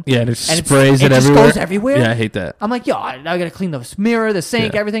vibrating button? Yeah, and it sprays it everywhere. It just goes everywhere? Yeah, I hate that. I'm like, I got to clean the mirror, the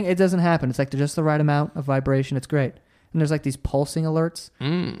sink, Yeah. everything. It doesn't happen. It's like just the right amount of vibration. It's great. And there's like these pulsing alerts.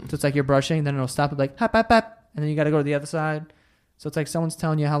 So it's like you're brushing, then it'll stop it like, hop, hop, hop. And then you got to go to the other side. So it's like someone's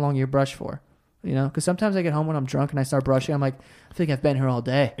telling you how long you brush for. You know, because sometimes I get home when I'm drunk and I start brushing. I'm like, I think I've been here all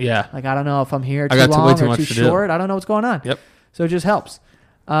day. Yeah. Like, I don't know if I'm here too I got way long too or much too to do. short. I don't know what's going on. Yep. So it just helps.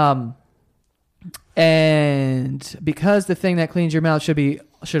 And because the thing that cleans your mouth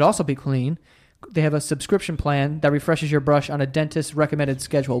should also be clean, they have a subscription plan that refreshes your brush on a dentist recommended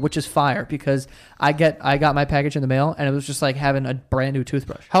schedule, which is fire because I got my package in the mail and it was just like having a brand new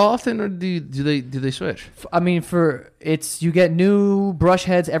toothbrush. How often do they switch? I mean, you get new brush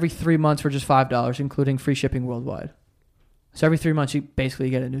heads every 3 months for just $5, including free shipping worldwide. So every 3 months you basically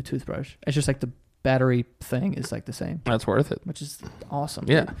get a new toothbrush. It's just like the battery thing is like the same, That's worth it. which is awesome.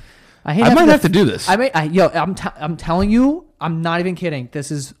 Yeah. Dude. I hate. I might have to do this. I'm telling you, I'm not even kidding.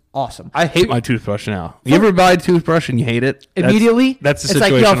 This is awesome. I hate my toothbrush now. You ever buy a toothbrush and you hate it? Immediately, That's the it's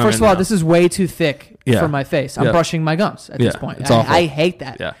situation. like, yo, first I'm of all, in now. this is way too thick for my face. I'm brushing my gums at this point. It's awful. I hate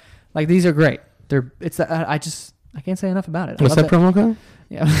that. Yeah. Like these are great. I can't say enough about it. What's that promo code?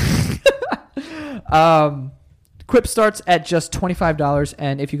 Yeah. Quip starts at just $25,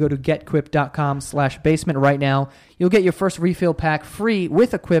 and if you go to getquip.com/basement right now, you'll get your first refill pack free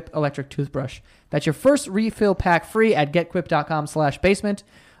with a Quip electric toothbrush. That's your first refill pack free at getquip.com/basement.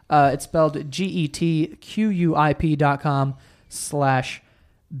 It's spelled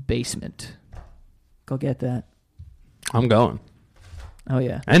getquip.com/basement. Go get that. I'm going. Oh,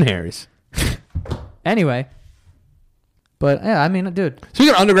 yeah. And Harry's. Anyway. But, yeah, I mean, dude.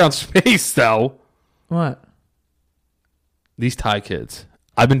 Speaking of underground space, though. What? These Thai kids.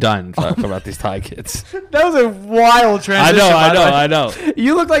 I've been dying to talk about these Thai kids. That was a wild transition. I know.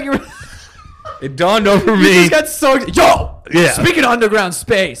 You look like you were... It dawned over You me. just got so... Yo! Yeah. Speaking of underground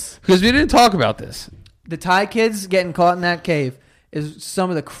space. Because we didn't talk about this. The Thai kids getting caught in that cave is some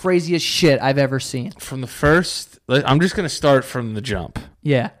of the craziest shit I've ever seen. From the first... I'm just going to start from the jump.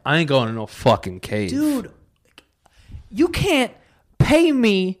 Yeah. I ain't going to no fucking cave. Dude, you can't pay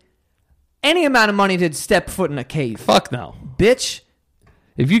me any amount of money to step foot in a cave. Fuck no. Bitch.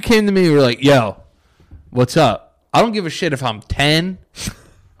 If you came to me and were like, yo, what's up? I don't give a shit if I'm 10.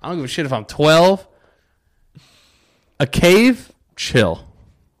 I don't give a shit if I'm 12. A cave? Chill.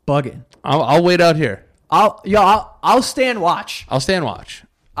 Bugging. I'll wait out here. I'll stand watch. I'll stand watch.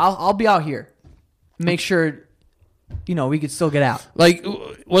 I'll be out here. Make sure, we could still get out. Like,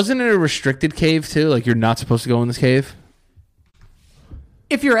 wasn't it a restricted cave, too? Like, you're not supposed to go in this cave?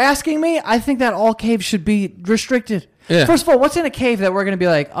 If you're asking me, I think that all caves should be restricted. Yeah. First of all, what's in a cave that we're going to be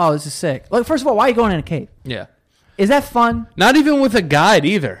like, oh, this is sick? Like, first of all, why are you going in a cave? Yeah. Is that fun? Not even with a guide,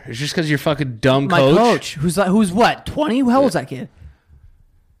 either. It's just because you're fucking dumb My coach, who's what, 20? How old is that kid?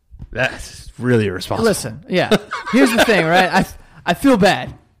 That's really irresponsible. Listen, yeah. Here's the thing, right? I feel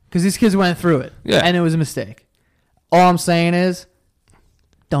bad because these kids went through it. Yeah. And it was a mistake. All I'm saying is,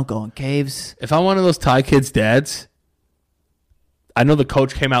 don't go in caves. If I'm one of those Thai kids' dads, I know the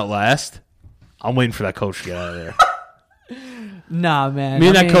coach came out last. I'm waiting for that coach to get out of there. Nah, man. Me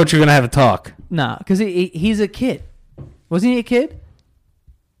and that coach are going to have a talk. Nah, because he's a kid. Wasn't he a kid?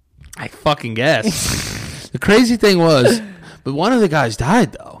 I fucking guess. The crazy thing was, but one of the guys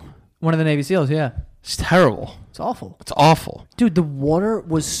died, though. One of the Navy SEALs, yeah. It's terrible. It's awful. It's awful. Dude, the water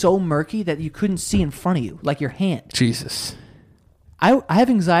was so murky that you couldn't see in front of you, like your hand. Jesus. I have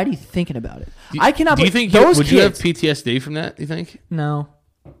anxiety thinking about it. I cannot. Do you think those would kids, you have PTSD from that? You think? No.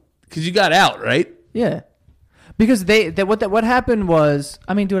 Because you got out, right? Yeah. Because what happened was,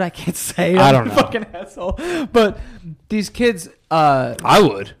 I mean, dude, I can't say. I don't know. Fucking asshole. But these kids. I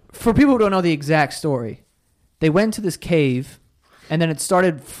would. For people who don't know the exact story, they went to this cave, and then it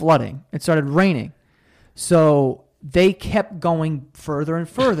started flooding. It started raining, so they kept going further and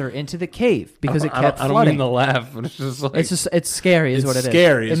further into the cave because it kept flooding. I don't mean to laugh, but it's just like it's scary, is what it is.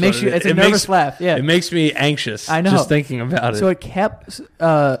 Scary. It makes you. It's a nervous laugh. Yeah, it makes me anxious. I know. Just thinking about it. So it kept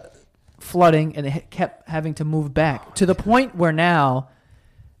flooding, and it kept having to move back to the point where now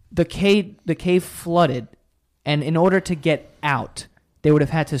the cave flooded, and in order to get out, they would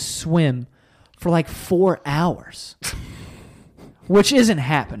have had to swim for like 4 hours, which isn't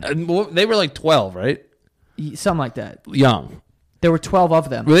happening. And they were like 12, right? Something like that. Young. There were 12 of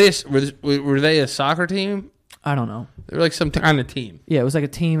them. Were they a soccer team? I don't know. They were like some kind of team. Yeah, it was like a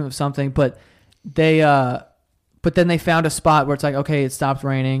team of something, but then they found a spot where it's like, okay, it stopped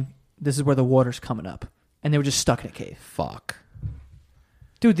raining. This is where the water's coming up. And they were just stuck in a cave. Fuck.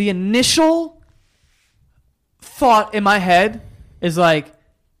 Dude, the initial thought in my head is like,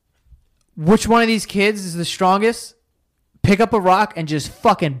 which one of these kids is the strongest? Pick up a rock and just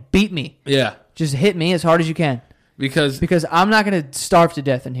fucking beat me. Yeah. Just hit me as hard as you can. Because I'm not going to starve to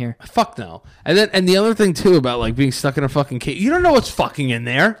death in here. Fuck no. And the other thing, too, about like being stuck in a fucking cave, you don't know what's fucking in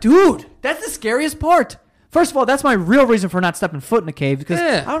there. Dude, that's the scariest part. First of all, that's my real reason for not stepping foot in a cave, because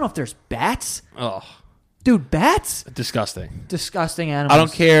I don't know if there's bats. Oh. Dude, bats? Disgusting. Disgusting animals. I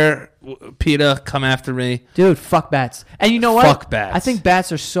don't care. PETA, come after me. Dude, fuck bats. And you know what? Fuck bats. I think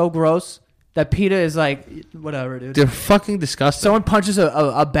bats are so gross that PETA is like, whatever, dude. They're fucking disgusting. Someone punches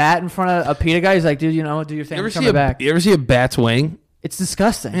a bat in front of a PETA guy. He's like, dude, do your thing. I'm coming back. You ever see a bat's wing? It's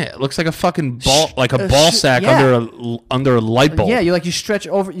disgusting. Yeah, it looks like a fucking ball, like a ball sack under a light bulb. Yeah, you stretch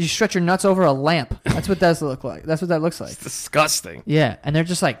your nuts over a lamp. That's what that looks like. That's what that looks like. It's disgusting. Yeah, and they're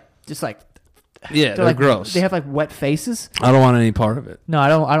just like. Yeah, they're like, gross. They have like wet faces. I don't want any part of it. No, I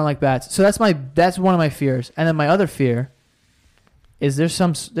don't like bats. So that's one of my fears. And then my other fear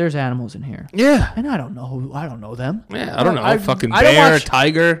there's animals in here, Yeah. and I don't know them. Yeah, I don't know. Fucking I don't bear, watch-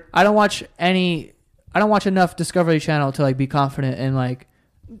 tiger. I don't watch enough Discovery Channel to like be confident in like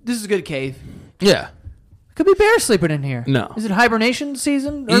this is a good cave. Yeah. Could be bears sleeping in here. No. Is it hibernation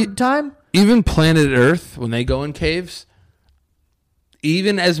season or time? Even planet Earth, when they go in caves,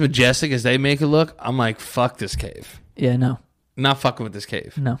 even as majestic as they make it look, I'm like, fuck this cave. Yeah, no. Not fucking with this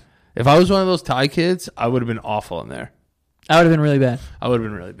cave. No. If I was one of those Thai kids, I would have been awful in there. I would have been really bad. I would have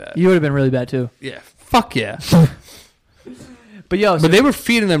been really bad. You would have been really bad too. Yeah. Fuck yeah. But yo, so, But they were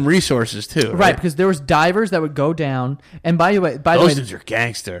feeding them resources too. right, because there was divers that would go down, and by the way, Those dudes are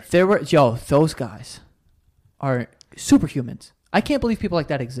gangster. there were those guys are superhumans. I can't believe people like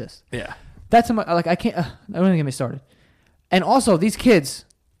that exist. Yeah. That's like I can't. Don't even get me started. And also, these kids,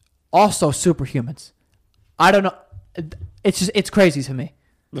 also superhumans. I don't know. It's crazy to me.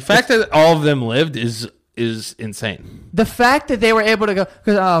 The fact that all of them lived is insane. The fact that they were able to go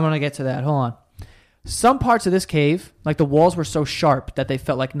because I'm gonna get to that. Hold on. Some parts of this cave, like the walls were so sharp that they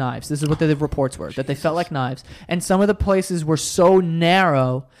felt like knives. This is what the reports were, that they felt like knives. And some of the places were so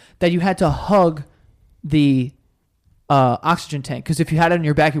narrow that you had to hug the oxygen tank because if you had it on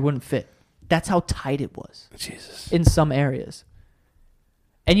your back, you wouldn't fit. That's how tight it was. Jesus. In some areas.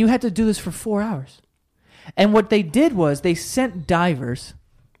 And you had to do this for 4 hours. And what they did was they sent divers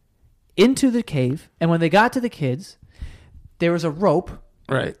into the cave, and when they got to the kids, there was a rope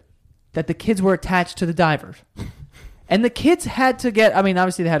Right. that the kids were attached to the divers. And the kids had to get, I mean,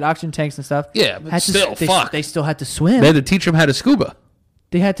 obviously they had oxygen tanks and stuff. Yeah, but still, fuck. They still had to swim. They had to teach them how to scuba.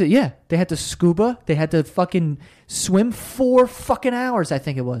 They had to scuba. They had to fucking swim 4 fucking hours, I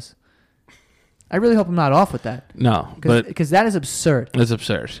think it was. I really hope I'm not off with that. No, but Because that is absurd. it's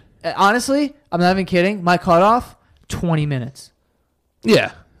absurd. Honestly, I'm not even kidding. My cutoff, 20 minutes.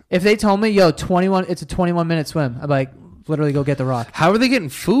 Yeah. If they told me, yo, it's a 21-minute swim, I'd like, literally go get the rock. How are they getting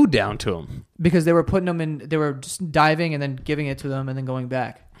food down to them? Because they were putting them in, they were just diving and then giving it to them and then going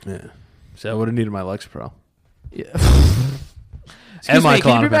back. Yeah. So I would have needed my Lexapro. Yeah. And Excuse my me, can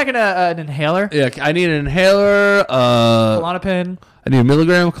you Klonopin. bring back an inhaler? Yeah, I need an inhaler. Klonopin. I need a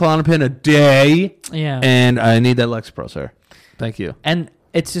milligram of Klonopin a day, Yeah. and I need that Lexapro, sir. Thank you. And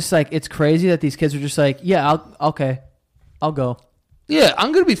it's just like, it's crazy that these kids are just like, yeah, I'll go. Yeah,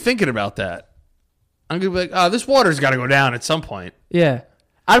 I'm gonna be thinking about that. I'm gonna be like, oh, this water's got to go down at some point. Yeah.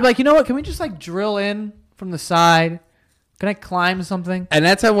 I'd be like, you know what? Can we just like drill in from the side? Can I climb something? And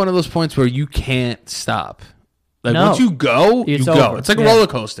that's at one of those points where you can't stop. Like No. once you go, It's you go. over. It's like a Yeah. roller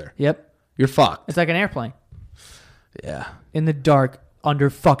coaster. Yep. You're fucked. It's like an airplane Yeah. in the dark under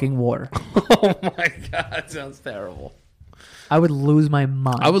fucking water. Oh my god, that sounds terrible. I would lose my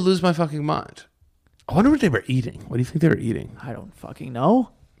mind. I would lose my fucking mind. I wonder what they were eating. What do you think they were eating? I don't fucking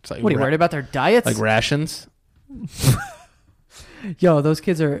know. It's like What are you worried about their diets? Like rations. Yo, those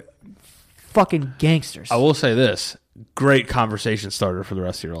kids are fucking gangsters. I will say this: great conversation starter for the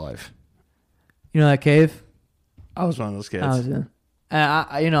rest of your life. You know that cave? I was one of those kids. I was in.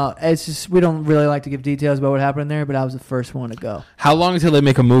 It's just we don't really like to give details about what happened in there, but I was the first one to go. How long until they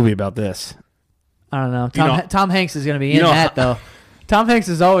make a movie about this? I don't know. You know- Tom Hanks is going to be you in know- that though. Tom Hanks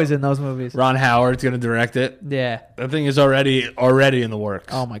is always in those movies. Ron Howard's going to direct it. Yeah. That thing is already in the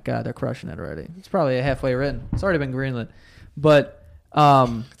works. Oh my god, they're crushing it already. It's probably halfway written. It's already been greenlit. But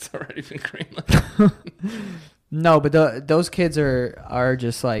It's already been greenlit. no, but those kids are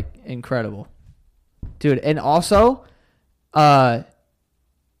just like incredible, dude. And also, what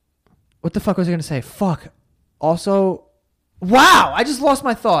the fuck was I gonna say? Fuck. Also, wow, I just lost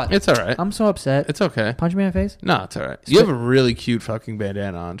my thought. It's all right. I'm so upset. It's okay. Punch me in the face. No, it's all right. You have a really cute fucking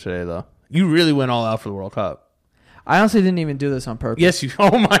bandana on today, though. You really went all out for the World Cup. I honestly didn't even do this on purpose. Yes, you.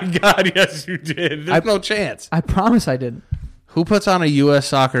 Oh my God, yes, you did. There's no chance. I promise I didn't. Who puts on a U.S.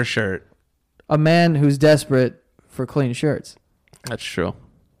 soccer shirt? A man who's desperate for clean shirts. That's true.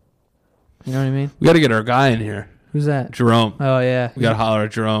 You know what I mean? We got to get our guy in here, Who's that? Jerome. Oh yeah. We got to holler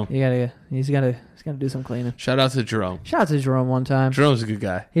at Jerome. He's gotta do some cleaning. Shout out to Jerome. Shout out to Jerome one time. Jerome's a good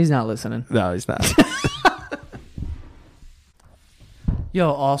guy. He's not listening. No, he's not. Yo,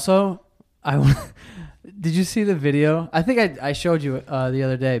 also, did you see the video? I think I showed you the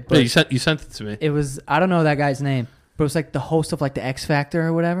other day, but Yeah, you sent it to me. it was, I don't know that guy's name, but it was like the host of like the X Factor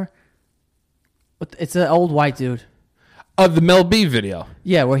or whatever. It's an old white dude. Oh, the Mel B video.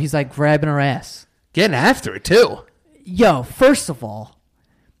 Yeah, where he's like grabbing her ass. Getting after it, too. Yo, first of all,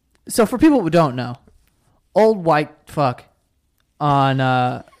 so for people who don't know, old white fuck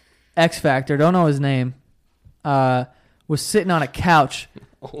on X Factor, don't know his name, was sitting on a couch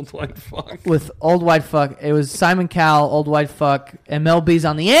Old white fuck. with old white fuck. It was Simon Cowell, old white fuck, and Mel B's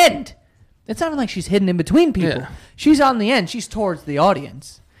on the end. It's not even like she's hidden in between people. Yeah. She's on the end. She's towards the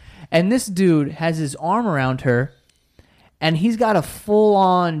audience. And this dude has his arm around her, and he's got a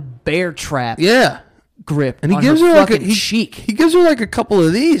full-on bear trap Yeah. grip And he on gives her her like a fucking cheek. He gives her like a couple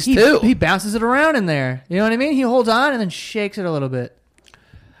of these too. He bounces it around in there. You know what I mean? He holds on and then shakes it a little bit.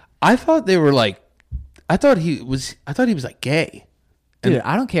 I thought they were like, I thought he was like gay. Dude,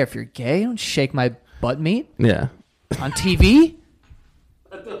 I don't care if you're gay. Don't shake my butt meat Yeah. on TV.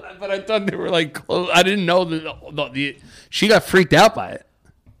 But I thought they were like close. I didn't know that she got freaked out by it.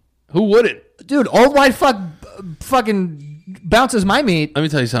 Who wouldn't? Dude, old white fucking bounces my meat. Let me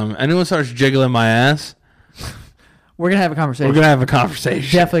tell you something. Anyone starts jiggling my ass, We're going to have a conversation. we're gonna have a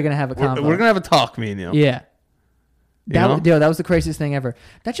conversation. Definitely going to have a We're convo. gonna have a talk, me and you. Yeah. know? That was the craziest thing ever.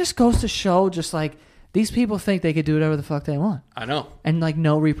 That just goes to show just like these people think they could do whatever the fuck they want. I know. And like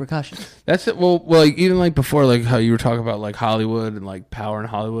no repercussions. That's it. Well, like even like before, like how you were talking about like Hollywood and like power in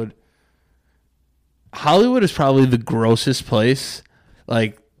Hollywood. Hollywood is probably the grossest place.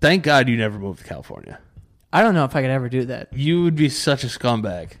 Like, thank God you never moved to California. I don't know if I could ever do that. You would be such a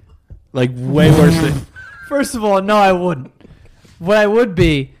scumbag. Like way worse than. First of all, no, I wouldn't. What I would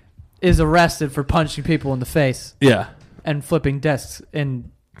be is arrested for punching people in the face Yeah. and flipping desks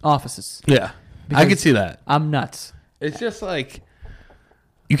in offices. Yeah. I Because could see that. I'm nuts. It's just like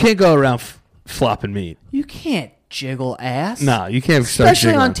you can't go around flopping meat. You can't jiggle ass. No, you can't. Start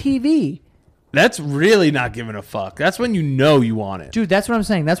Especially on jiggling. TV. That's really not giving a fuck. That's when you know you want it. Dude, that's what I'm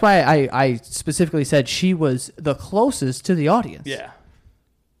saying. That's why I specifically said she was the closest to the audience. Yeah.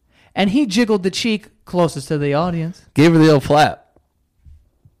 And he jiggled the cheek closest to the audience. Gave her the old flap.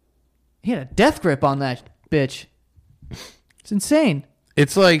 He had a death grip on that bitch. It's insane.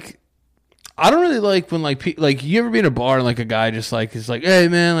 It's like I don't really like when like you ever be in a bar and like a guy just like is like, hey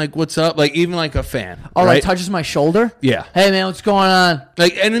man, like what's up? Like even like a fan. Oh, right? like touches my shoulder? Yeah. Hey man, what's going on?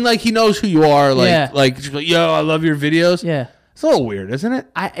 Like and then like he knows who you are. Like Yeah. just like yo, I love your videos. Yeah. It's a little weird, isn't it?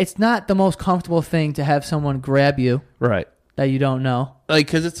 It's not the most comfortable thing to have someone grab you Right. that you don't know. Like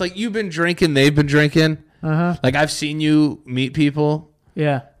because it's like you've been drinking, they've been drinking. Uh-huh. Like I've seen you meet people.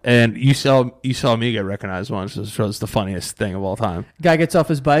 Yeah. And you saw me get recognized once, which was the funniest thing of all time. Guy gets off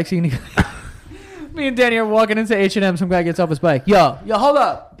his bike. So me and Danny are walking into H&M. Some guy gets off his bike. Yo, hold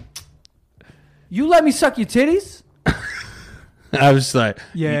up. You let me suck your titties? I was like,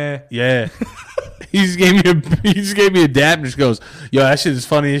 Yeah. yeah. he just gave me a dap and just goes, yo, that shit is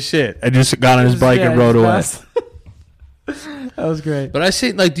funny as shit. I just got on his bike and rode away. That was great. But I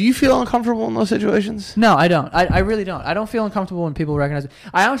see, like, do you feel uncomfortable in those situations? No, I don't. I really don't. I don't feel uncomfortable when people recognize me.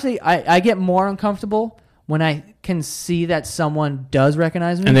 I honestly, I get more uncomfortable when I can see that someone does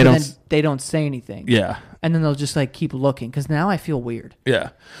recognize me And they but don't then they don't say anything. Yeah. And then they'll just like keep looking because now I feel weird. Yeah.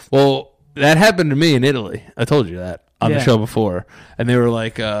 Well, that happened to me in Italy. I told you that on the Yeah. show before. And they were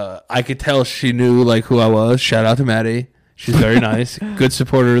like, I could tell she knew like who I was. Shout out to Maddie. She's very nice. Good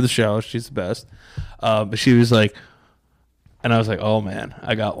supporter of the show. She's the best. But she was like, and I was like, oh man,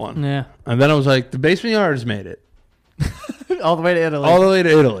 I got one. Yeah. And then I was like, the Basement Yards made it. All the way to Italy. All the way to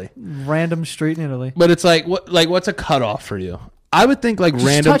Italy. Random street in Italy. But it's like, what's a cutoff for you? I would think like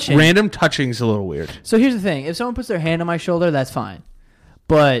Just touching. random touching's a little weird. So here's the thing. If someone puts their hand on my shoulder, that's fine.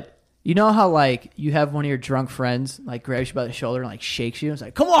 But you know how like you have one of your drunk friends like grabs you by the shoulder and like shakes you? It's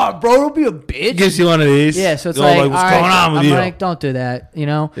like, come on, bro, don't be a bitch. Gives you one of these. Yeah, so it's Go, like, what's all right, going on with I'm you? like, don't do that, you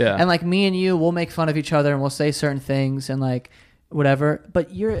know? Yeah. And like me and you, we'll make fun of each other and we'll say certain things and like whatever.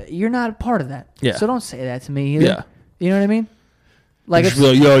 But you're not a part of that. Yeah. So don't say that to me either. Yeah. You know what I mean? Like, Just it's,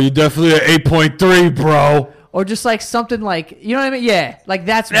 be like, yo, you're definitely at 8.3, bro. or just like something like, you know what I mean? Yeah. Like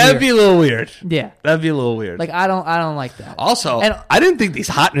that's That'd weird. be a little weird. Yeah. That'd be a little weird. Like I don't like that. Also, And- I didn't think these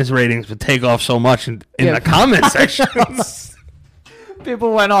hotness ratings would take off so much in Yeah. the comment sections.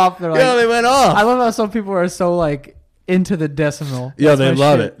 People went off. They're like, Yo, they went off. I love how some people are so like into the decimal. Yo, That's they my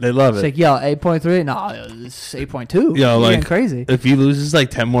love shit. it. They love It's it. like, yo, 8.3? No, it's 8.2. Yo, You're like getting crazy. if he loses like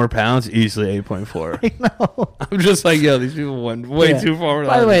 10 more pounds, easily 8.4. I know. I'm just like, yo, these people went way Yeah. too far.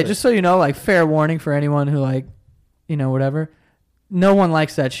 By the way, just so you know, like fair warning for anyone who like, you know, whatever. No one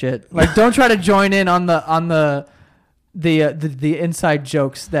likes that shit. Like, don't try to join in on the inside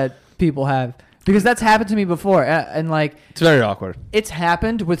jokes that people have because that's happened to me before, and like it's very awkward. it's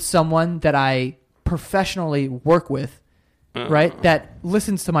happened with someone that I professionally work with, right? That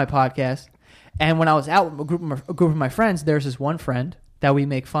listens to my podcast. And when I was out with a group of my friends, there's this one friend that we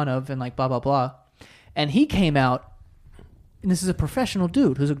make fun of and like blah blah blah, and he came out, and this is a professional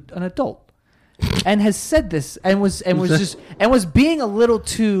dude who's an adult, and has said this and was being a little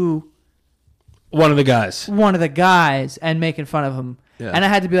too One of the guys. one of the guys and making fun of him, Yeah. and I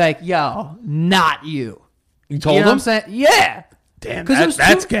had to be like, yo, not you. You told You know what him? I'm saying? Yeah. Damn, 'Cause it was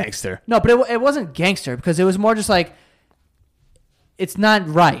that's too- gangster. No, but it wasn't gangster because it was more just like it's not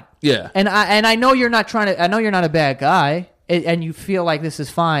right. Yeah. And I know you're not trying to. I know you're not a bad guy, and you feel like this is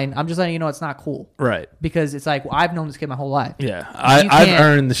fine. I'm just letting you know it's not cool Right. because it's like I've known this kid my whole life. Yeah. You I've can't-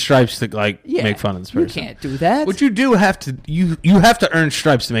 earned the stripes to like Yeah, make fun of this person. You can't do that. What you do have to you have to earn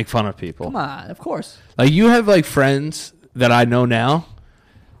stripes to make fun of people. Come on, of course. Like you have like friends that I know now.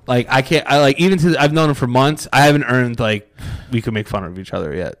 Like I can't. I like even to I've known them for months. I haven't earned like we could make fun of each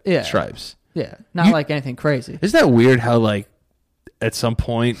other yet. Yeah. Stripes. Yeah, not You- like anything crazy. Isn't that weird? How like at some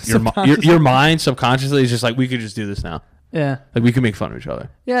point your mind subconsciously is just like we could just do this now. Yeah, Like we could make fun of each other.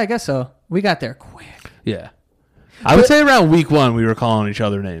 yeah, I guess so. We got there quick. Yeah. I would say around week 1 we were calling each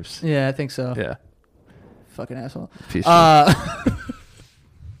other names. Yeah, I think so. Yeah. Fucking asshole. Piece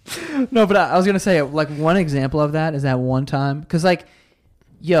No, but I was gonna say like one example of that is that one time because like,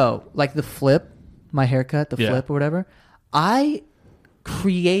 yo, like the flip, my haircut, the Yeah. flip or whatever. I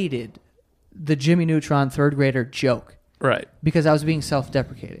created the Jimmy Neutron third grader joke Right. because I was being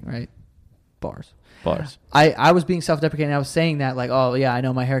self-deprecating, right? Bars. Bars. I was being self-deprecating. I was saying that like, oh yeah, I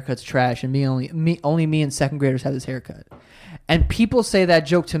know my haircut's trash, and only me and second graders have this haircut. And people say that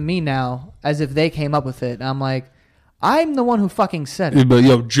joke to me now as if they came up with it. And I'm like, I'm the one who fucking said it. But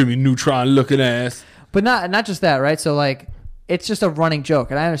yo, Jimmy Neutron looking ass. But not just that, right? So like, it's just a running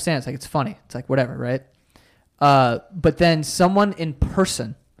joke, and I understand. It's like it's funny. It's like whatever, right? But then someone in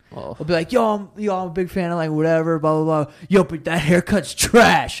person will be like, I'm a big fan of like whatever, blah blah blah. Yo, but that haircut's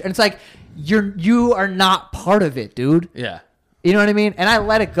trash, and it's like you are not part of it, dude. Yeah. You know what I mean? And I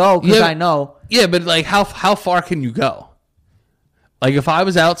let it go because Yeah. I know. Yeah, but like how far can you go? Like if I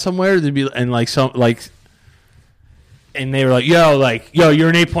was out somewhere, there'd be and like some like, and they were like, yo, you're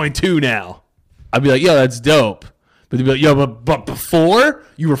an 8.2 now. I'd be like, yo, that's dope. But they'd be like, yo, but before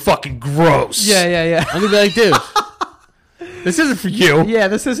you were fucking gross. Yeah. I'm gonna be like, dude, this isn't for you. Yeah,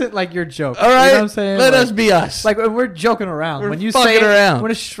 this isn't like your joke. All right, You know what I'm saying? let Like- us be us. Like when we're joking around. We're When you fucking say it, around.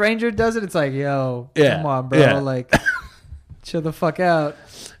 when a stranger does it, it's like, yo, Yeah, come on, bro. yeah. Like, chill the fuck out.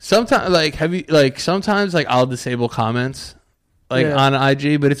 Sometimes, like, sometimes, like, I'll disable comments, like, Yeah. on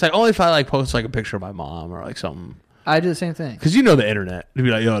IG, but it's, like, only if I, like, post, like, a picture of my mom or, like, something. I do the same thing. Because you know the internet. It'd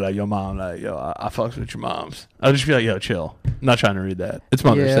be like, yo, like, your mom, like, yo, I fucks with your moms. I'll just be like, yo, chill. I'm not trying to read that. It's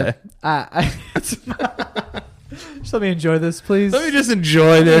Mother's Day. Just let me enjoy this, please. Let me just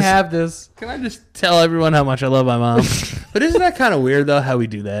enjoy Let me this. have this. Can I just tell everyone how much I love my mom? But isn't that kind of weird, though, how we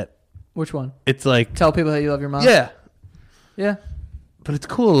do that? Which one? It's like, Tell people that you love your mom? yeah. Yeah. But it's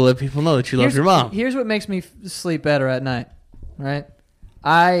cool to let people know that you love your mom. Here's what makes me sleep better at night, right?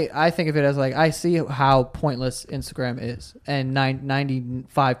 I think of it as like I see how pointless Instagram is, and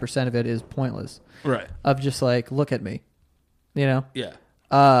 95% of it is pointless. Right. Of just like, look at me, you know. Yeah.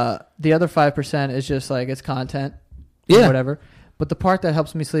 The other 5% is just like it's content, Yeah. whatever. But the part that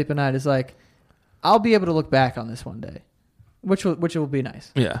helps me sleep at night is like, I'll be able to look back on this one day, which will be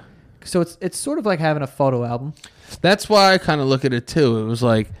nice. Yeah. So it's sort of like having a photo album. That's why I kind of look at it, too. It was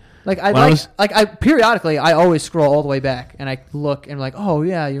like, Like When I periodically I always scroll all the way back and I look and like, oh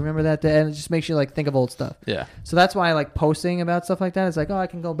yeah, you remember that day, and it just makes you like think of old stuff. yeah. So that's why I like posting about stuff like that. It's like, oh, I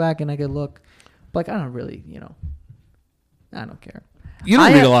can go back and I can look. But like I don't really, I don't care. You don't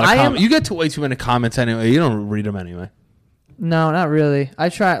I read am- a lot of I am- comments. You get to way too many comments anyway. You don't read them anyway. No, not really. I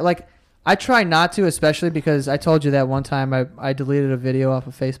try not to, especially because I told you that one time I deleted a video off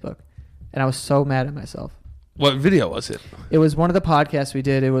of Facebook, and I was so mad at myself. What video was it? It was one of the podcasts we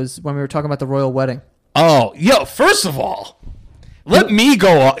did. It was when we were talking about the royal wedding. Oh, yo, first of all, let me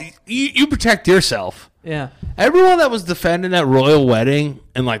go on. You protect yourself. Yeah. Everyone that was defending that royal wedding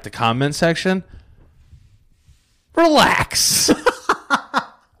in like the comment section, relax.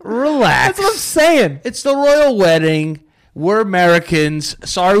 Relax. That's what I'm saying. It's the royal wedding. We're Americans.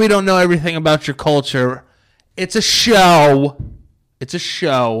 Sorry we don't know everything about your culture. It's a show. It's a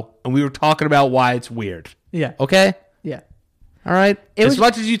show. And we were talking about why it's weird. Yeah. Okay? Yeah. All right? As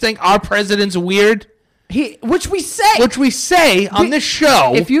much as you think our president's weird, Which we say. which we say on this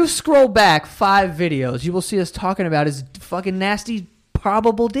show. If you scroll back 5 videos, you will see us talking about his fucking nasty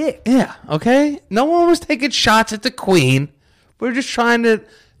probable dick. Yeah, okay? No one was taking shots at the queen. We're just trying to...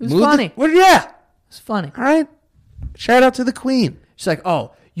 It was funny. Yeah. It's funny. All right? Shout out to the queen. She's like,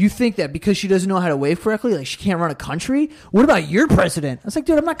 oh, you think that because she doesn't know how to wave correctly, like she can't run a country? What about your president? I was like,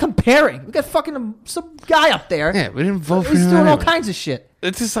 dude, I'm not comparing. We got fucking some guy up there. Yeah, we didn't vote for He's him doing all anyway. kinds of shit.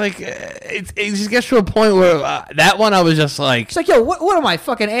 It's just like... it just gets to a point where that one I was just like... She's like, yo, what am I,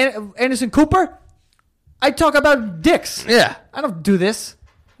 fucking Anderson Cooper? I talk about dicks. Yeah. I don't do this.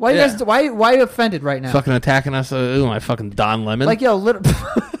 Why Yeah. you guys? Why are you offended right now? Fucking attacking us. Ooh, my fucking Don Lemon. Like, yo,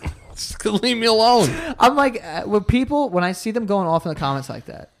 Just leave me alone. I'm like, when I see them going off in the comments like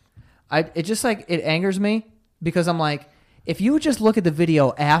that, it angers me because I'm like, if you would just look at the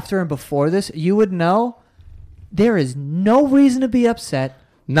video after and before this, you would know there is no reason to be upset.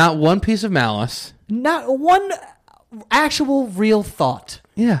 Not one piece of malice. Not one actual real thought.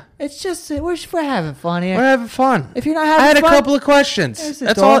 Yeah. It's just we're having fun here. We're having fun. If you're not having I had fun, a couple of questions. there's the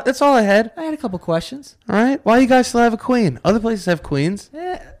That's door. all. That's all I had. I had a couple questions. All right. Why you guys still have a queen? Other places have queens.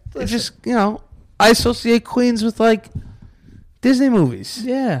 It just I associate queens with like Disney movies.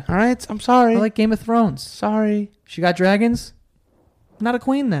 Yeah. All right. I'm sorry. I like Game of Thrones. Sorry. She got dragons. Not a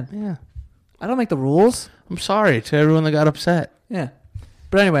queen then. Yeah. I don't make the rules. I'm sorry to everyone that got upset. Yeah.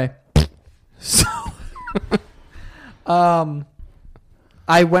 But anyway, so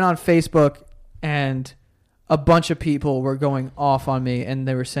I went on Facebook and a bunch of people were going off on me and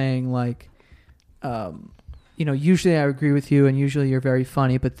they were saying like, usually I agree with you and usually you're very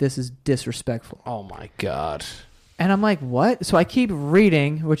funny, but this is disrespectful. Oh my God. And I'm like, what? So I keep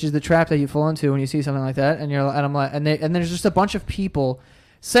reading, which is the trap that you fall into when you see something like that, and I'm like, and there's just a bunch of people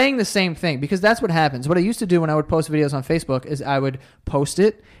saying the same thing because that's what happens. What I used to do when I would post videos on Facebook is I would post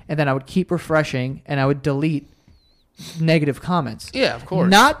it and then I would keep refreshing and I would delete negative comments. Yeah, of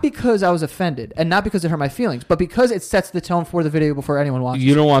course. Not because I was offended and not because it hurt my feelings, but because it sets the tone for the video before anyone watches.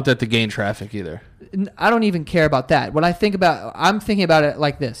 You don't want that to gain traffic either. I don't even care about that. When I think about, I'm thinking about it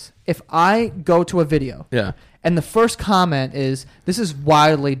like this: if I go to a video, Yeah. and the first comment is, "This is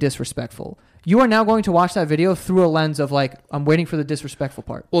wildly disrespectful," you are now going to watch that video through a lens of like, I'm waiting for the disrespectful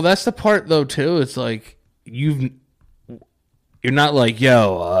part. Well, that's the part though too. It's like you're not like,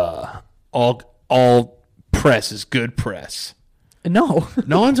 all press is good press. No.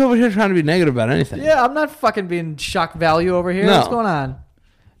 No one's over here trying to be negative about anything. Yeah, I'm not fucking being shock value over here. No. What's going on?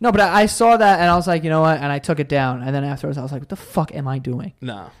 No, but I saw that and I was like, you know what? And I took it down. And then afterwards, I was like, what the fuck am I doing?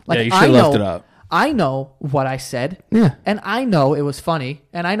 No. Like, yeah, you should have left it up. I know what I said. Yeah. And I know it was funny.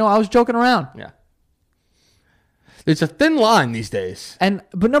 And I know I was joking around. Yeah. It's a thin line these days. But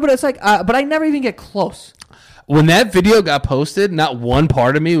it's like, but I never even get close. When that video got posted, not one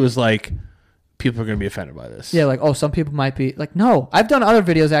part of me was like, people are going to be offended by this. Yeah, like, oh, some people might be like, no. I've done other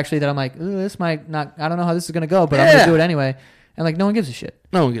videos actually that I'm like, this might not, I don't know how this is going to go, but I'm going to do it anyway. And like, no one gives a shit.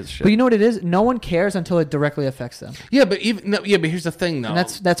 No one gives a shit. But you know what it is? No one cares until it directly affects them. Yeah, but but here's the thing, though. And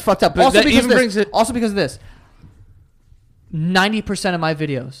that's fucked up. But Also that because, even brings it. Also because of this. 90% of my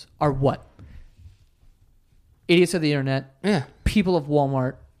videos are what? Idiots of the internet. Yeah. People of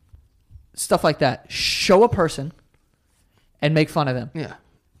Walmart. Stuff like that. Show a person and make fun of them. Yeah.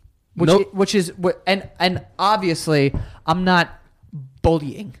 Which is and obviously I'm not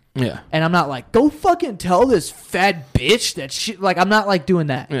bullying. Yeah. And I'm not like, go fucking tell this fat bitch that shit. Like, I'm not like doing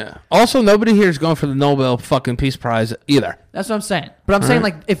that. Yeah. Also, nobody here is going for the Nobel fucking Peace Prize either. That's what I'm saying. But I'm saying,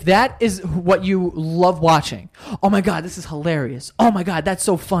 like, if that is what you love watching, oh my God, this is hilarious. Oh my God, that's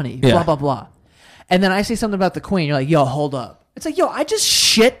so funny. Yeah. Blah, blah, blah. And then I say something about the Queen. You're like, yo, hold up. It's like, yo, I just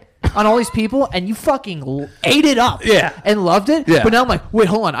shit on all these people and you fucking ate it up. Yeah. And loved it. Yeah. But now I'm like, wait,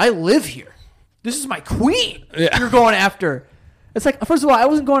 hold on. I live here. This is my queen. Yeah. You're going after. It's like, first of all, I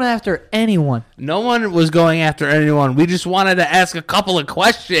wasn't going after anyone. No one was going after anyone. We just wanted to ask a couple of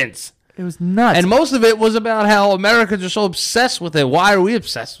questions. It was nuts. And most of it was about how Americans are so obsessed with it. Why are we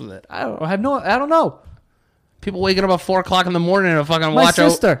obsessed with it? I don't know. People waking up at 4 o'clock in the morning to fucking My watch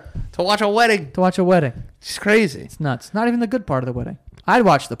sister. to watch a wedding. To watch a wedding. It's crazy. It's nuts. Not even the good part of the wedding. I'd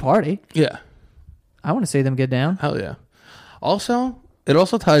watch the party. Yeah. I want to see them get down. Hell yeah. Also, it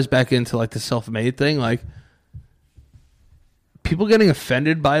also ties back into like the self-made thing. Like, people getting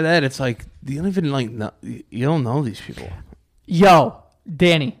offended by that, it's like, you don't even like, you don't know these people. Yo,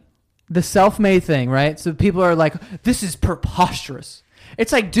 Danny, the self-made thing, right? So people are like, this is preposterous.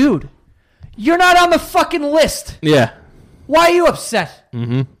 It's like, dude, you're not on the fucking list. Yeah. Why are you upset?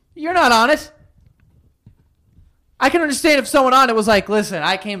 Mm-hmm. You're not on it. I can understand if someone on it was like, listen,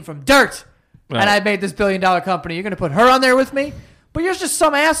 I came from dirt and I made this $1 billion company. You're going to put her on there with me? But you're just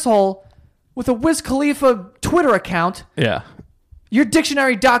some asshole with a Wiz Khalifa Twitter account. Yeah. You're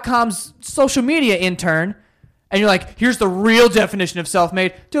Dictionary.com's social media intern. And you're like, here's the real definition of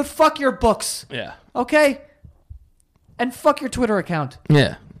self-made. Dude, fuck your books. Yeah. Okay? And fuck your Twitter account.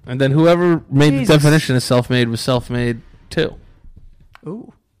 Yeah. And then whoever made Jesus. the definition of self-made was self-made too.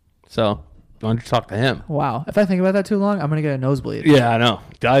 Ooh. So, why don't you talk to him? Wow. If I think about that too long, I'm going to get a nosebleed. Yeah, I know.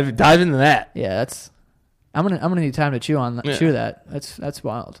 Dive into that. Yeah, that's... I'm gonna need time to chew that. That's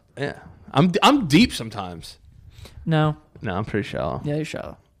wild. Yeah. I'm deep sometimes. No. No, I'm pretty shallow. Yeah, you're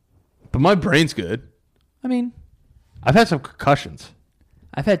shallow. But my brain's good. I mean... I've had some concussions.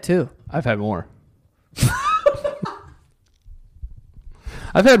 I've had 2. I've had more.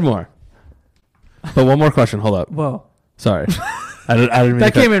 I've had more. But one more question. Hold up. Whoa. Sorry. I didn't mean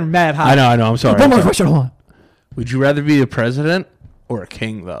That to came in mad high. I know. I'm sorry. One more question. Hold on. Would you rather be a president or a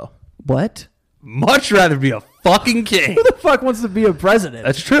king, though? What? Much rather be a fucking king. Who the fuck wants to be a president?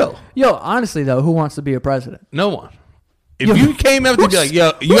 That's true. Yo, honestly though, who wants to be a president? No one. If Yo, you came up to be like,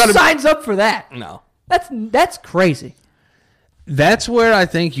 yo, you who gotta signs up for that? No. That's crazy. That's where I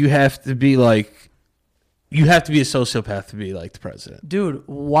think you have to be like, you have to be a sociopath to be like the president. Dude,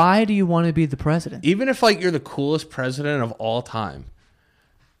 why do you want to be the president? Even if like you're the coolest president of all time,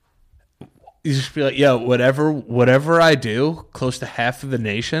 you just be like, yo, whatever I do, close to half of the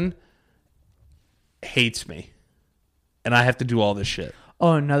nation hates me, and I have to do all this shit.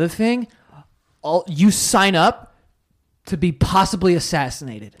 Oh, another thing, you sign up to be possibly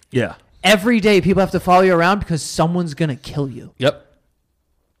assassinated. Yeah. Every day, people have to follow you around because someone's gonna kill you. Yep.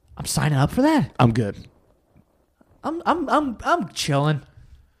 I'm signing up for that. I'm good. I'm chilling,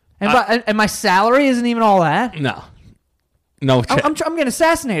 and my salary isn't even all that. No. I'm getting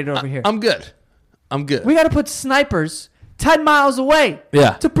assassinated over here. I'm good. We got to put snipers 10 miles away.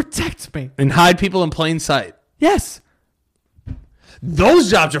 Yeah. To protect me. And hide people in plain sight. Yes. Those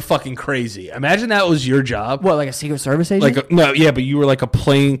jobs are fucking crazy. Imagine that was your job. What, like a Secret Service agent? But you were like a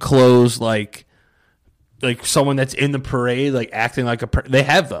plain clothes, like someone that's in the parade, like acting like they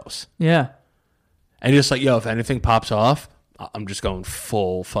have those. Yeah. And just like, yo, if anything pops off, I'm just going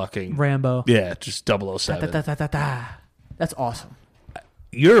full fucking Rambo. Yeah, just 007. That's awesome.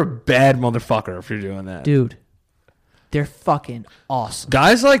 You're a bad motherfucker if you're doing that. Dude, they're fucking awesome.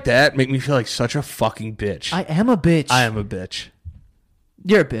 Guys like that make me feel like such a fucking bitch. I am a bitch. I am a bitch.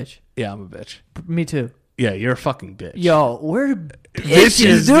 You're a bitch. Yeah, I'm a bitch. Me too. Yeah, you're a fucking bitch. Yo, we're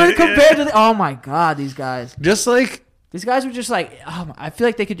bitches, dude, compared to oh my God, these guys. Just like... These guys were just like, I feel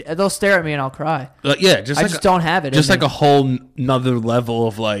like they'll stare at me and I'll cry. I just don't have it. Just like a whole nother level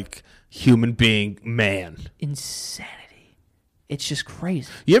of like human being man. Insanity. It's just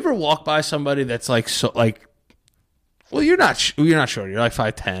crazy. You ever walk by somebody that's like so like, well, you're not short. You're like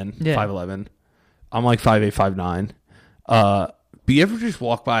 5'10", yeah. 5'11". I'm like 5'8", 5'9". But you ever just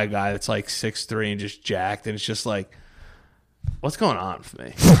walk by a guy that's like 6'3" and just jacked, and it's just like, what's going on with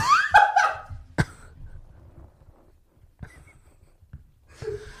me?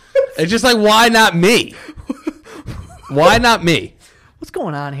 It's just like, why not me? Why not me? What's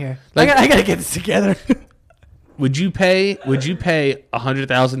going on here? Like, I gotta get this together. Would you pay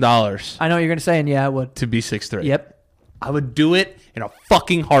 $100,000? I know what you're gonna say, and yeah, I would. To be 6'3"? Yep. I would do it in a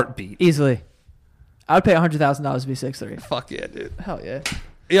fucking heartbeat. Easily. I would pay $100,000 to be 6'3". Fuck yeah, dude. Hell yeah.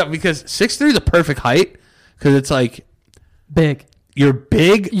 Yeah, because 6'3" is the perfect height, because it's like big. You're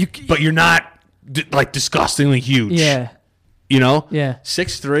big, but you're not like disgustingly huge. Yeah. You know? Yeah.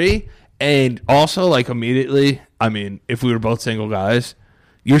 6'3", and also like immediately, I mean, if we were both single guys,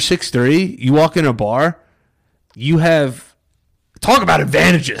 you're 6'3", you walk in a bar, you have, talk about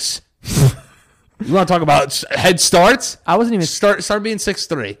advantages. You want to talk about head starts? I wasn't even start being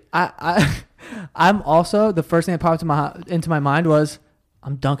 6'3". I'm also, the first thing that popped into my mind was,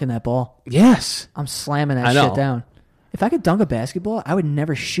 I'm dunking that ball. Yes. I'm slamming that shit down. If I could dunk a basketball, I would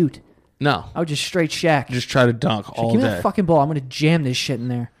never shoot. No. I would just straight Shaq. Just try to dunk all day. Give me that fucking ball. I'm going to jam this shit in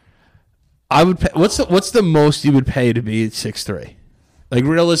there. I would pay, what's the most you would pay to be 6'3"? Like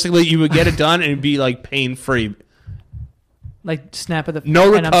realistically, you would get it done and it'd be like pain free. Like snap of the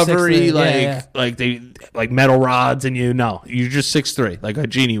no recovery, like they like metal rods and you're just 6'3", like a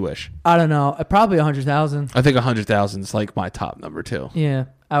genie wish. I don't know. Probably 100,000. I think 100,000 is like my top number too. Yeah.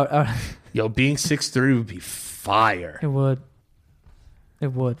 Yo, being 6'3" would be fire. It would.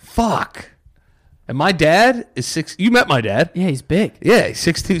 It would. Fuck. And my dad is 6. You met my dad. Yeah, he's big. Yeah, he's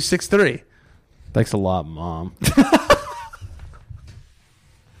 6'2", 6'3". Thanks a lot, Mom.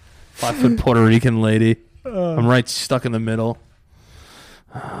 5-foot Puerto Rican lady. I'm right stuck in the middle.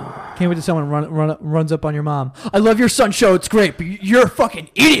 Can't wait till someone runs up on your mom. I love your son show. It's great, but you're a fucking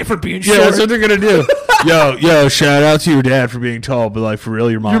idiot for being short. Yeah, that's what they're going to do. Yo, shout out to your dad for being tall, but like for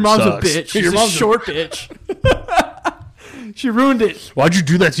real, your mom's sucks. A bitch. She's a short bitch. She ruined it. Why'd you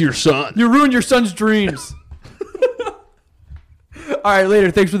do that to your son? You ruined your son's dreams. All right,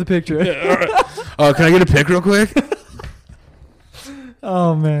 later. Thanks for the picture. Yeah, all right. Can I get a pic real quick?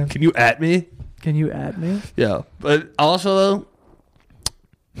 Oh, man. Can you at me? Can you at me? Yeah. But also,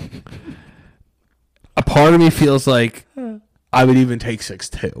 though, a part of me feels like I would even take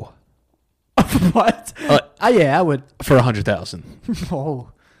 6'2". What? Yeah, I would. For 100,000.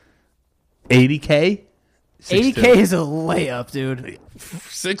 Oh. 80K? 80K is a layup, dude.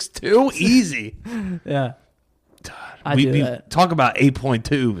 6'2"? Easy. Yeah. We talk about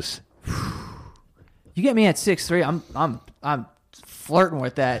 8.2s. You get me at 6'3", I'm flirting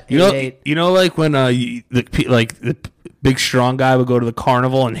with that. You know, 8-8. you know, like when the big strong guy would go to the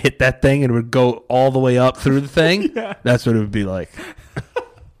carnival and hit that thing and it would go all the way up through the thing. Yeah. That's what it would be like.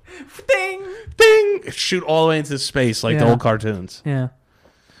 Ding, Ding! Shoot all the way into space like the Yeah. old cartoons. Yeah,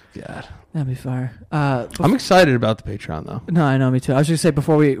 God, that'd be fire. I'm excited about the Patreon though. No, I know, me too. I was just gonna say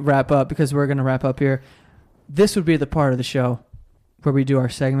before we wrap up, because we're gonna wrap up here. This would be the part of the show where we do our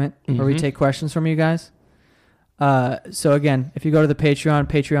segment where we Mhm. take questions from you guys. So again, if you go to the Patreon,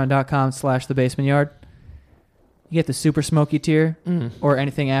 patreon.com/thebasementyard, you get the super smoky tier or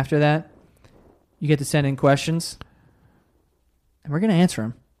anything after that. You get to send in questions, and we're gonna answer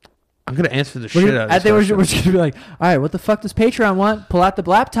them. I'm gonna answer the shit out of I this think we're question. just gonna be like, all right, what the fuck does Patreon want? Pull out the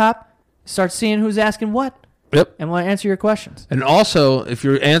laptop, start seeing who's asking what, Yep. and we'll answer your questions. And also, if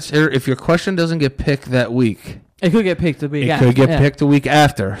your question doesn't get picked that week, It could get picked the week it after. could get yeah. picked the week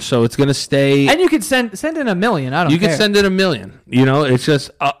after. So it's gonna stay. And you could send in a million. I don't You care. can send in 1 million. You know, it's just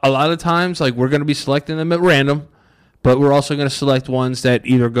a lot of times like we're going to be selecting them at random, but we're also going to select ones that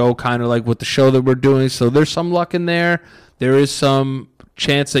either go kind of like with the show that we're doing. So there's some luck in there. There is some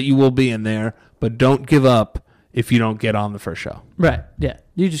chance that you will be in there, but don't give up if you don't get on the first show. Right. Yeah.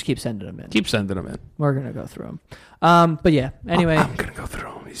 You just keep sending them in. Keep sending them in. We're gonna go through them. But yeah. Anyway, I'm going to go through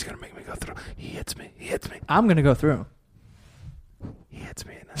them. He's going to make me go through. He hits me. I'm gonna go through 'em. He hits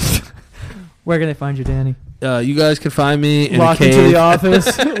me. Where can they find you, Danny? You guys can find me in Locked a cave. into the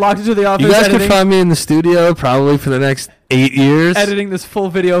office. Locked into the office. You guys editing, can find me in the studio probably for the next 8 years. editing this full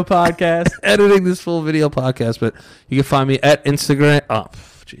video podcast. Editing this full video podcast, but you can find me at Instagram. Oh,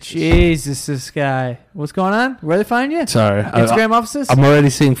 Jesus. Jesus, this guy. What's going on? Where they find you? Sorry. Instagram offices. I'm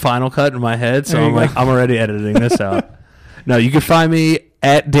already seeing Final Cut in my head, so There you I'm go. like, I'm already editing this out. No, you can find me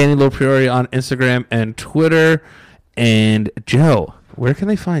at Danny Lopriori on Instagram and Twitter. And Joe, where can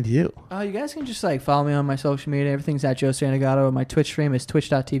they find you? You guys can just like follow me on my social media. Everything's at Joe Santagato. My Twitch stream is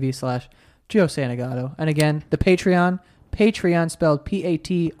twitch.tv/Joe Santagato. And again, the Patreon spelled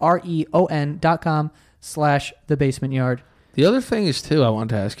patreon.com/thebasementyard. The other thing is, too, I wanted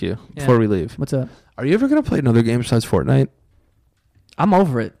to ask you before we leave. What's up? Are you ever going to play another game besides Fortnite? I'm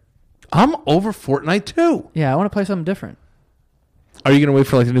over it. I'm over Fortnite, too. Yeah, I want to play something different. Are you going to wait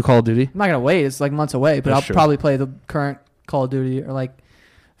for like the new Call of Duty? I'm not gonna wait. It's like months away, but That's I'll true. probably play the current Call of Duty or like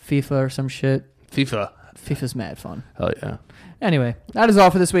FIFA or some shit. FIFA. FIFA's mad fun. Hell yeah. Anyway, that is all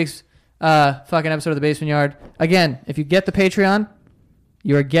for this week's fucking episode of the Basement Yard. Again, if you get the Patreon,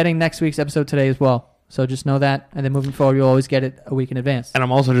 you are getting next week's episode today as well. So just know that, and then moving forward, you'll always get it a week in advance. And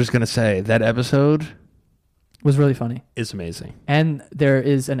I'm also just going to say that episode It was really funny, is amazing. and there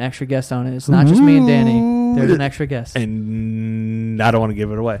is an extra guest on it. It's not just me and Danny. There's an extra guest. And I don't want to give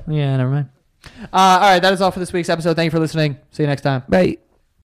it away. Yeah, never mind. All right, that is all for this week's episode. Thank you for listening. See you next time. Bye.